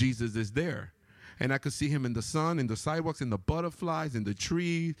 Jesus is there. And I could see him in the sun, in the sidewalks, in the butterflies, in the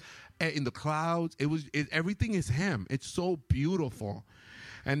trees, in the clouds. Everything is him. It's so beautiful.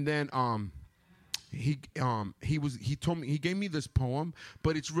 And then he told me, he gave me this poem,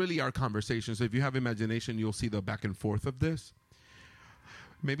 but it's really our conversation. So if you have imagination, you'll see the back and forth of this.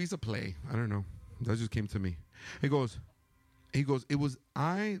 Maybe it's a play. I don't know. That just came to me. He goes, it was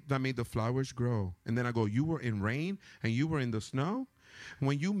I that made the flowers grow. And then I go, you were in rain and you were in the snow.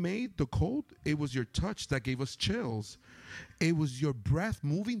 When you made the cold, it was your touch that gave us chills. It was your breath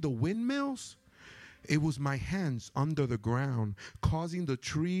moving the windmills. It was my hands under the ground, causing the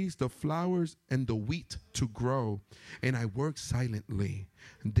trees, the flowers, and the wheat to grow. And I worked silently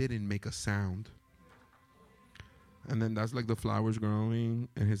and didn't make a sound. And then that's like the flowers growing,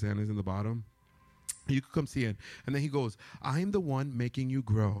 and his hand is in the bottom. You could come see it. And then he goes, I am the one making you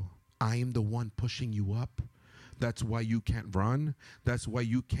grow. I am the one pushing you up. That's why you can't run. That's why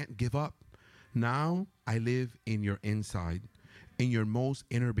you can't give up. Now I live in your inside, in your most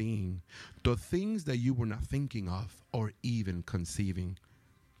inner being, the things that you were not thinking of or even conceiving.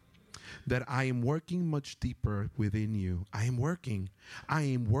 That I am working much deeper within you. I am working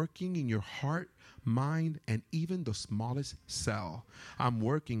in your heart, mind, and even the smallest cell. I'm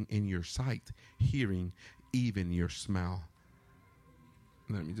working in your sight, hearing, even your smell.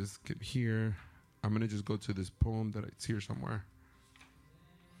 Let me just get here. I'm going to just go to this poem that it's here somewhere.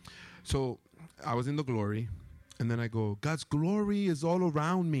 So I was in the glory. And then I go, God's glory is all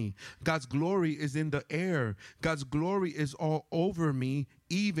around me. God's glory is in the air. God's glory is all over me,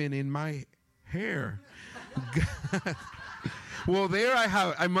 even in my hair. Well, there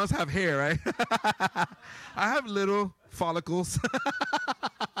I must have hair, right? I have little follicles.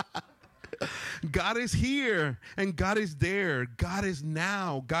 God is here and God is there. God is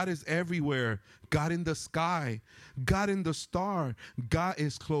now. God is everywhere. God in the sky. God in the star. God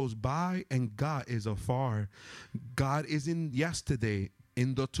is close by and God is afar. God is in yesterday.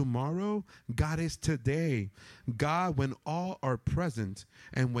 In the tomorrow, God is today. God when all are present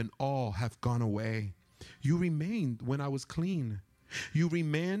and when all have gone away. You remained when I was clean. You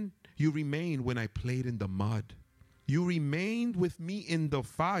remained when I played in the mud. You remained with me in the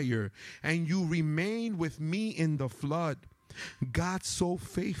fire, and you remained with me in the flood. God so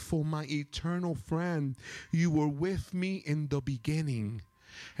faithful, my eternal friend. You were with me in the beginning,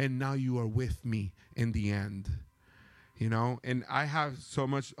 and now you are with me in the end. You know, and I have so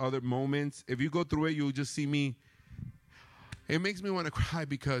much other moments. If you go through it, you'll just see me. It makes me want to cry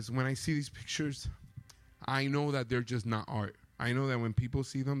because when I see these pictures, I know that they're just not art. I know that when people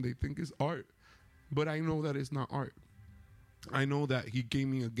see them, they think it's art. But I know that it's not art. I know that he gave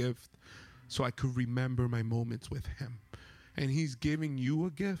me a gift so I could remember my moments with him. And he's giving you a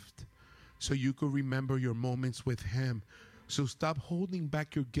gift so you could remember your moments with him. So stop holding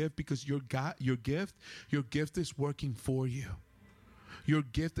back your gift because your gift is working for you. Your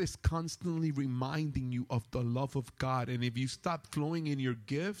gift is constantly reminding you of the love of God. And if you stop flowing in your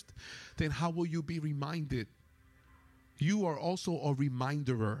gift, then how will you be reminded? You are also a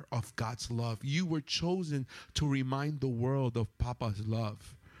reminder of God's love. You were chosen to remind the world of Papa's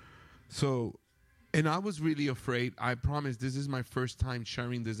love. So, and I was really afraid. I promise this is my first time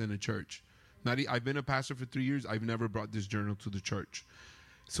sharing this in a church. I've been a pastor for 3 years. I've never brought this journal to the church.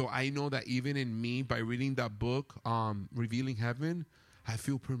 So I know that even in me, by reading that book, Revealing Heaven, I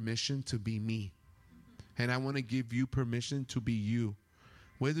feel permission to be me. And I want to give you permission to be you.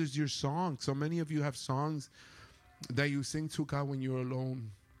 Whether it's your song. So many of you have songs that you sing to God when you're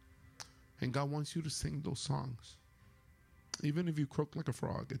alone. And God wants you to sing those songs. Even if you croak like a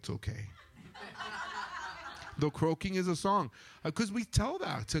frog, it's okay. The croaking is a song. Because we tell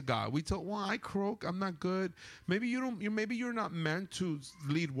that to God. We tell, well, I croak, I'm not good. Maybe you're not meant to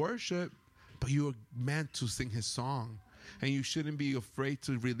lead worship, but you're meant to sing his song. And you shouldn't be afraid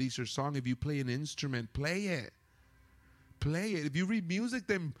to release your song. If you play an instrument, play it. Play it. If you read music,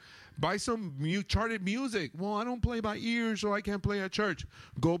 then buy some charted music. Well, I don't play by ear, so I can't play at church.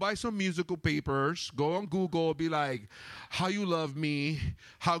 Go buy some musical papers. Go on Google. Be like, How You Love Me,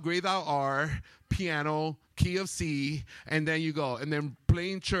 How Great Thou Art, piano, key of C, and then you go. And then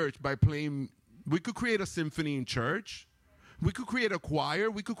play in church by playing. We could create a symphony in church. We could create a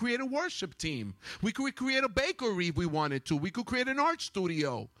choir. We could create a worship team. We could create a bakery if we wanted to. We could create an art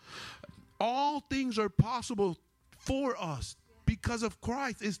studio. All things are possible for us because of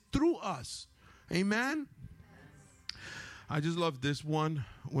Christ. It's through us. Amen. I just love this one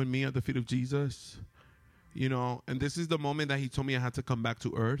when me at the feet of Jesus, you know, and this is the moment that he told me I had to come back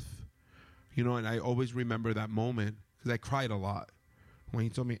to earth, you know, and I always remember that moment because I cried a lot when he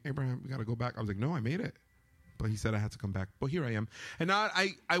told me, Abraham, we got to go back. I was like, no, I made it. But he said I had to come back. But here I am. And now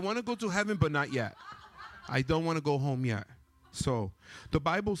I want to go to heaven, but not yet. I don't want to go home yet. So the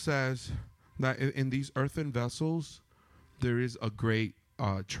Bible says that in these earthen vessels, there is a great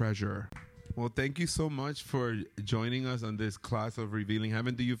treasure. Well, thank you so much for joining us on this class of Revealing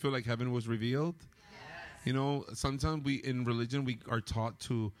Heaven. Do you feel like heaven was revealed? Yes. You know, sometimes in religion, we are taught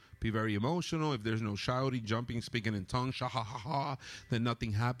to be very emotional. If there's no shouting, jumping, speaking in tongues, sha-ha-ha-ha, then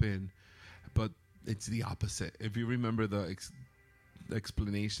nothing happened. But it's the opposite. If you remember the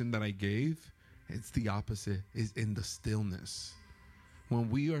explanation that I gave, it's the opposite. It's in the stillness. When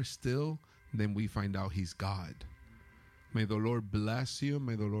we are still, then we find out He's God. May the Lord bless you.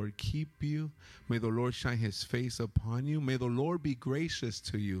 May the Lord keep you. May the Lord shine His face upon you. May the Lord be gracious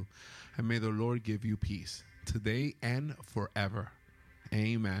to you. And may the Lord give you peace today and forever.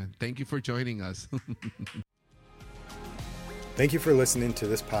 Amen. Thank you for joining us. Thank you for listening to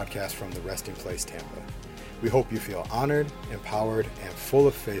this podcast from the Resting Place Tampa. We hope you feel honored, empowered, and full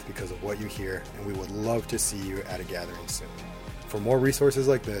of faith because of what you hear, and we would love to see you at a gathering soon. For more resources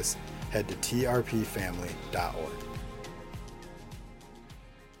like this, head to trpfamily.org.